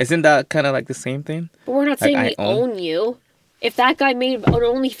 isn't that kind of like the same thing? But we're not saying we own you. If that guy made an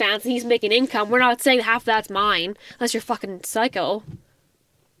OnlyFans and he's making income, we're not saying half that's mine unless you're fucking psycho.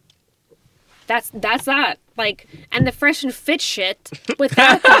 That's that. Like, and the fresh and fit shit with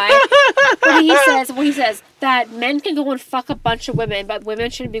that guy. When he says that men can go and fuck a bunch of women, but women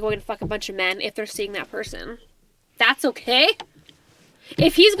shouldn't be going to fuck a bunch of men if they're seeing that person. That's okay.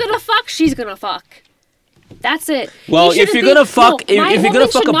 If he's gonna fuck, she's gonna fuck. That's it. Well, if you're gonna fuck, if you're gonna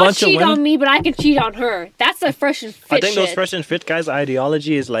fuck a bunch of women, cheat on me, but I can cheat on her. That's the fresh and fit. I think those fresh and fit guys'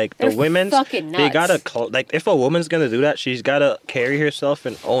 ideology is like the women's. Fucking nuts. They gotta like if a woman's gonna do that, she's gotta carry herself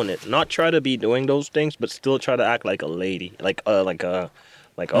and own it. Not try to be doing those things, but still try to act like a lady,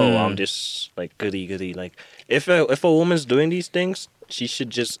 I'm just like goody. Like if a woman's doing these things, she should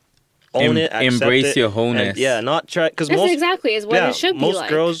just own it, accept embrace it, your wholeness. And, not try because that's exactly is what it should be like. Most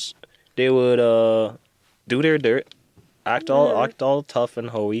girls, they would do their dirt, act all tough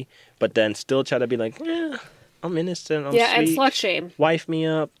and hoey, but then still try to be like, I'm innocent, I'm sweet. And slut shame. Wife me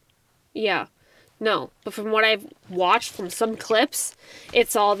up. Yeah. No. But from what I've watched from some clips,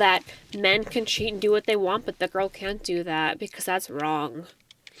 it's all that men can cheat and do what they want, but the girl can't do that because that's wrong.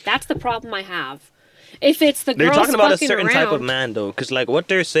 That's the problem I have. If it's the girl they're talking about a certain around, type of man, though, because like what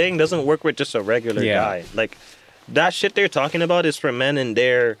they're saying doesn't work with just a regular guy. Like that shit they're talking about is for men in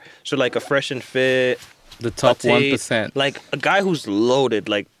there, so like a fresh and fit. The top 1%. Like, a guy who's loaded.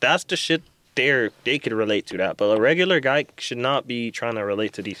 Like, that's the shit they could relate to that, but a regular guy should not be trying to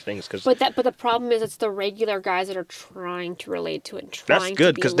relate to these things. But the problem is it's the regular guys that are trying to relate to it. And trying that's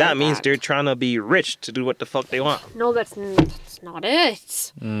good because that means they're trying to be rich to do what the fuck they want. No, that's not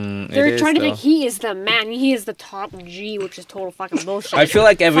it. They're trying to think he is the man. He is the top G, which is total fucking bullshit. I feel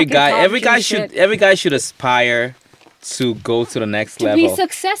like every guy should aspire to go to the next level. To be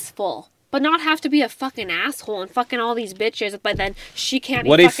successful. But not have to be a fucking asshole and fucking all these bitches, but then she can't be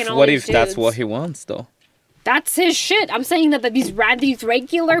fucking all these dudes. What if that's what he wants, though? That's his shit. I'm saying that these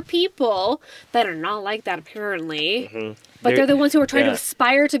regular people that are not like that, apparently, but they're the ones who are trying to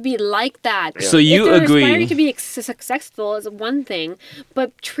aspire to be like that. Yeah. So you agree? Aspiring to be successful is one thing,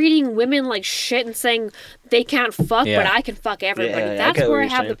 but treating women like shit and saying they can't fuck, but I can fuck everybody. That's where I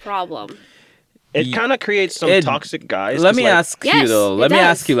have the problem. It kind of creates some toxic guys. Let me ask you though. Let me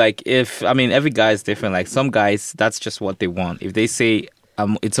ask you, like, every guy is different. Like, some guys, that's just what they want. If they say,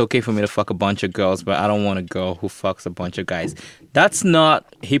 it's okay for me to fuck a bunch of girls, but I don't want a girl who fucks a bunch of guys. That's not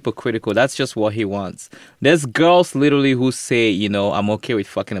hypocritical. That's just what he wants. There's girls literally who say, I'm okay with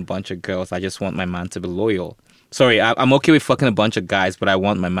fucking a bunch of girls. I just want my man to be loyal. Sorry, I'm okay with fucking a bunch of guys, but I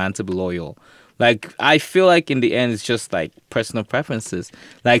want my man to be loyal. Like, I feel like in the end, it's just like personal preferences.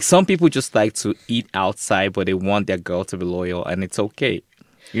 Like, some people just like to eat outside, but they want their girl to be loyal, and it's okay.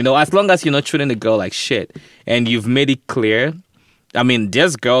 As long as you're not treating the girl like shit, and you've made it clear. I mean,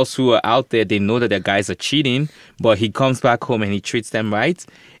 there's girls who are out there, they know that their guys are cheating, but he comes back home and he treats them right,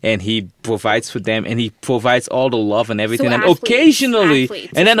 and he provides for them, and he provides all the love and everything. So and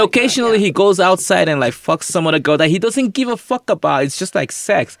occasionally he goes outside and like fucks some other girl that he doesn't give a fuck about. It's just like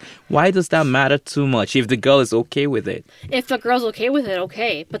sex. Why does that matter too much if the girl is okay with it? If the girl's okay with it,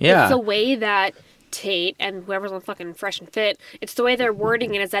 okay. But it's the way that Tate and whoever's on fucking Fresh and Fit, it's the way they're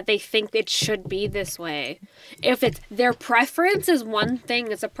wording it is that they think it should be this way. If it's their preference is one thing,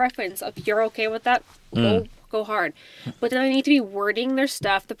 it's a preference. If you're okay with that, go hard. But then they need to be wording their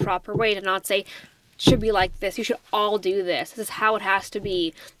stuff the proper way to not say, should be like this. You should all do this. This is how it has to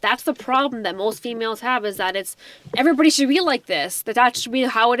be. That's the problem that most females have, is that it's everybody should be like this. That should be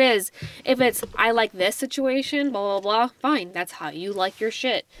how it is. If it's I like this situation, blah blah blah, fine. That's how you like your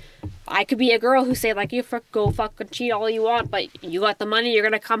shit. I could be a girl who say like, you go fucking cheat all you want, but you got the money, you're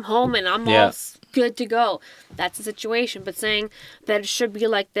gonna come home and I'm all good to go. That's the situation. But saying that it should be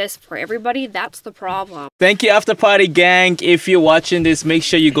like this for everybody, that's the problem. Thank you, After Party Gang. If you're watching this, make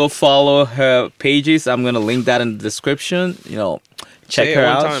sure you go follow her pages. I'm gonna link that in the description. Check her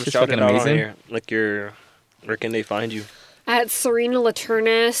out. She's fucking amazing. Where can they find you? At Serena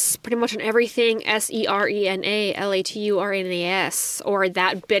Laturnus, pretty much on everything, SerenaLaturnas, or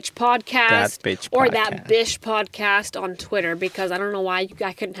That Bitch Podcast, or That Bish Podcast on Twitter, because I don't know why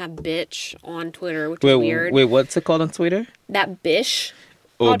I couldn't have bitch on Twitter, which is weird. Wait, what's it called on Twitter? That Bish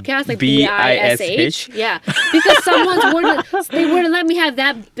Podcast, like BISH. Yeah, because they wouldn't let me have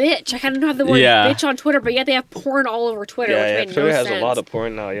that bitch. I couldn't have the word bitch on Twitter, but yet they have porn all over Twitter. Yeah, which made Twitter no has sense. a lot of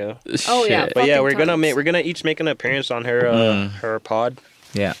porn now. Yeah. Oh yeah, but yeah, we're gonna each make an appearance on her her pod.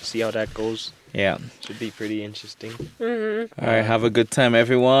 Yeah. See how that goes. Yeah. Should be pretty interesting. Mm-hmm. All right, have a good time,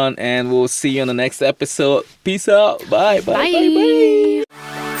 everyone, and we'll see you on the next episode. Peace out. Bye. Bye. It's the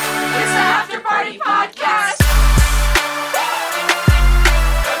After Party Podcast.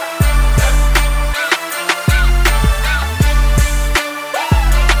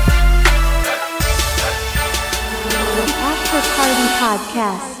 After Party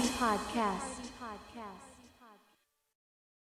Podcast.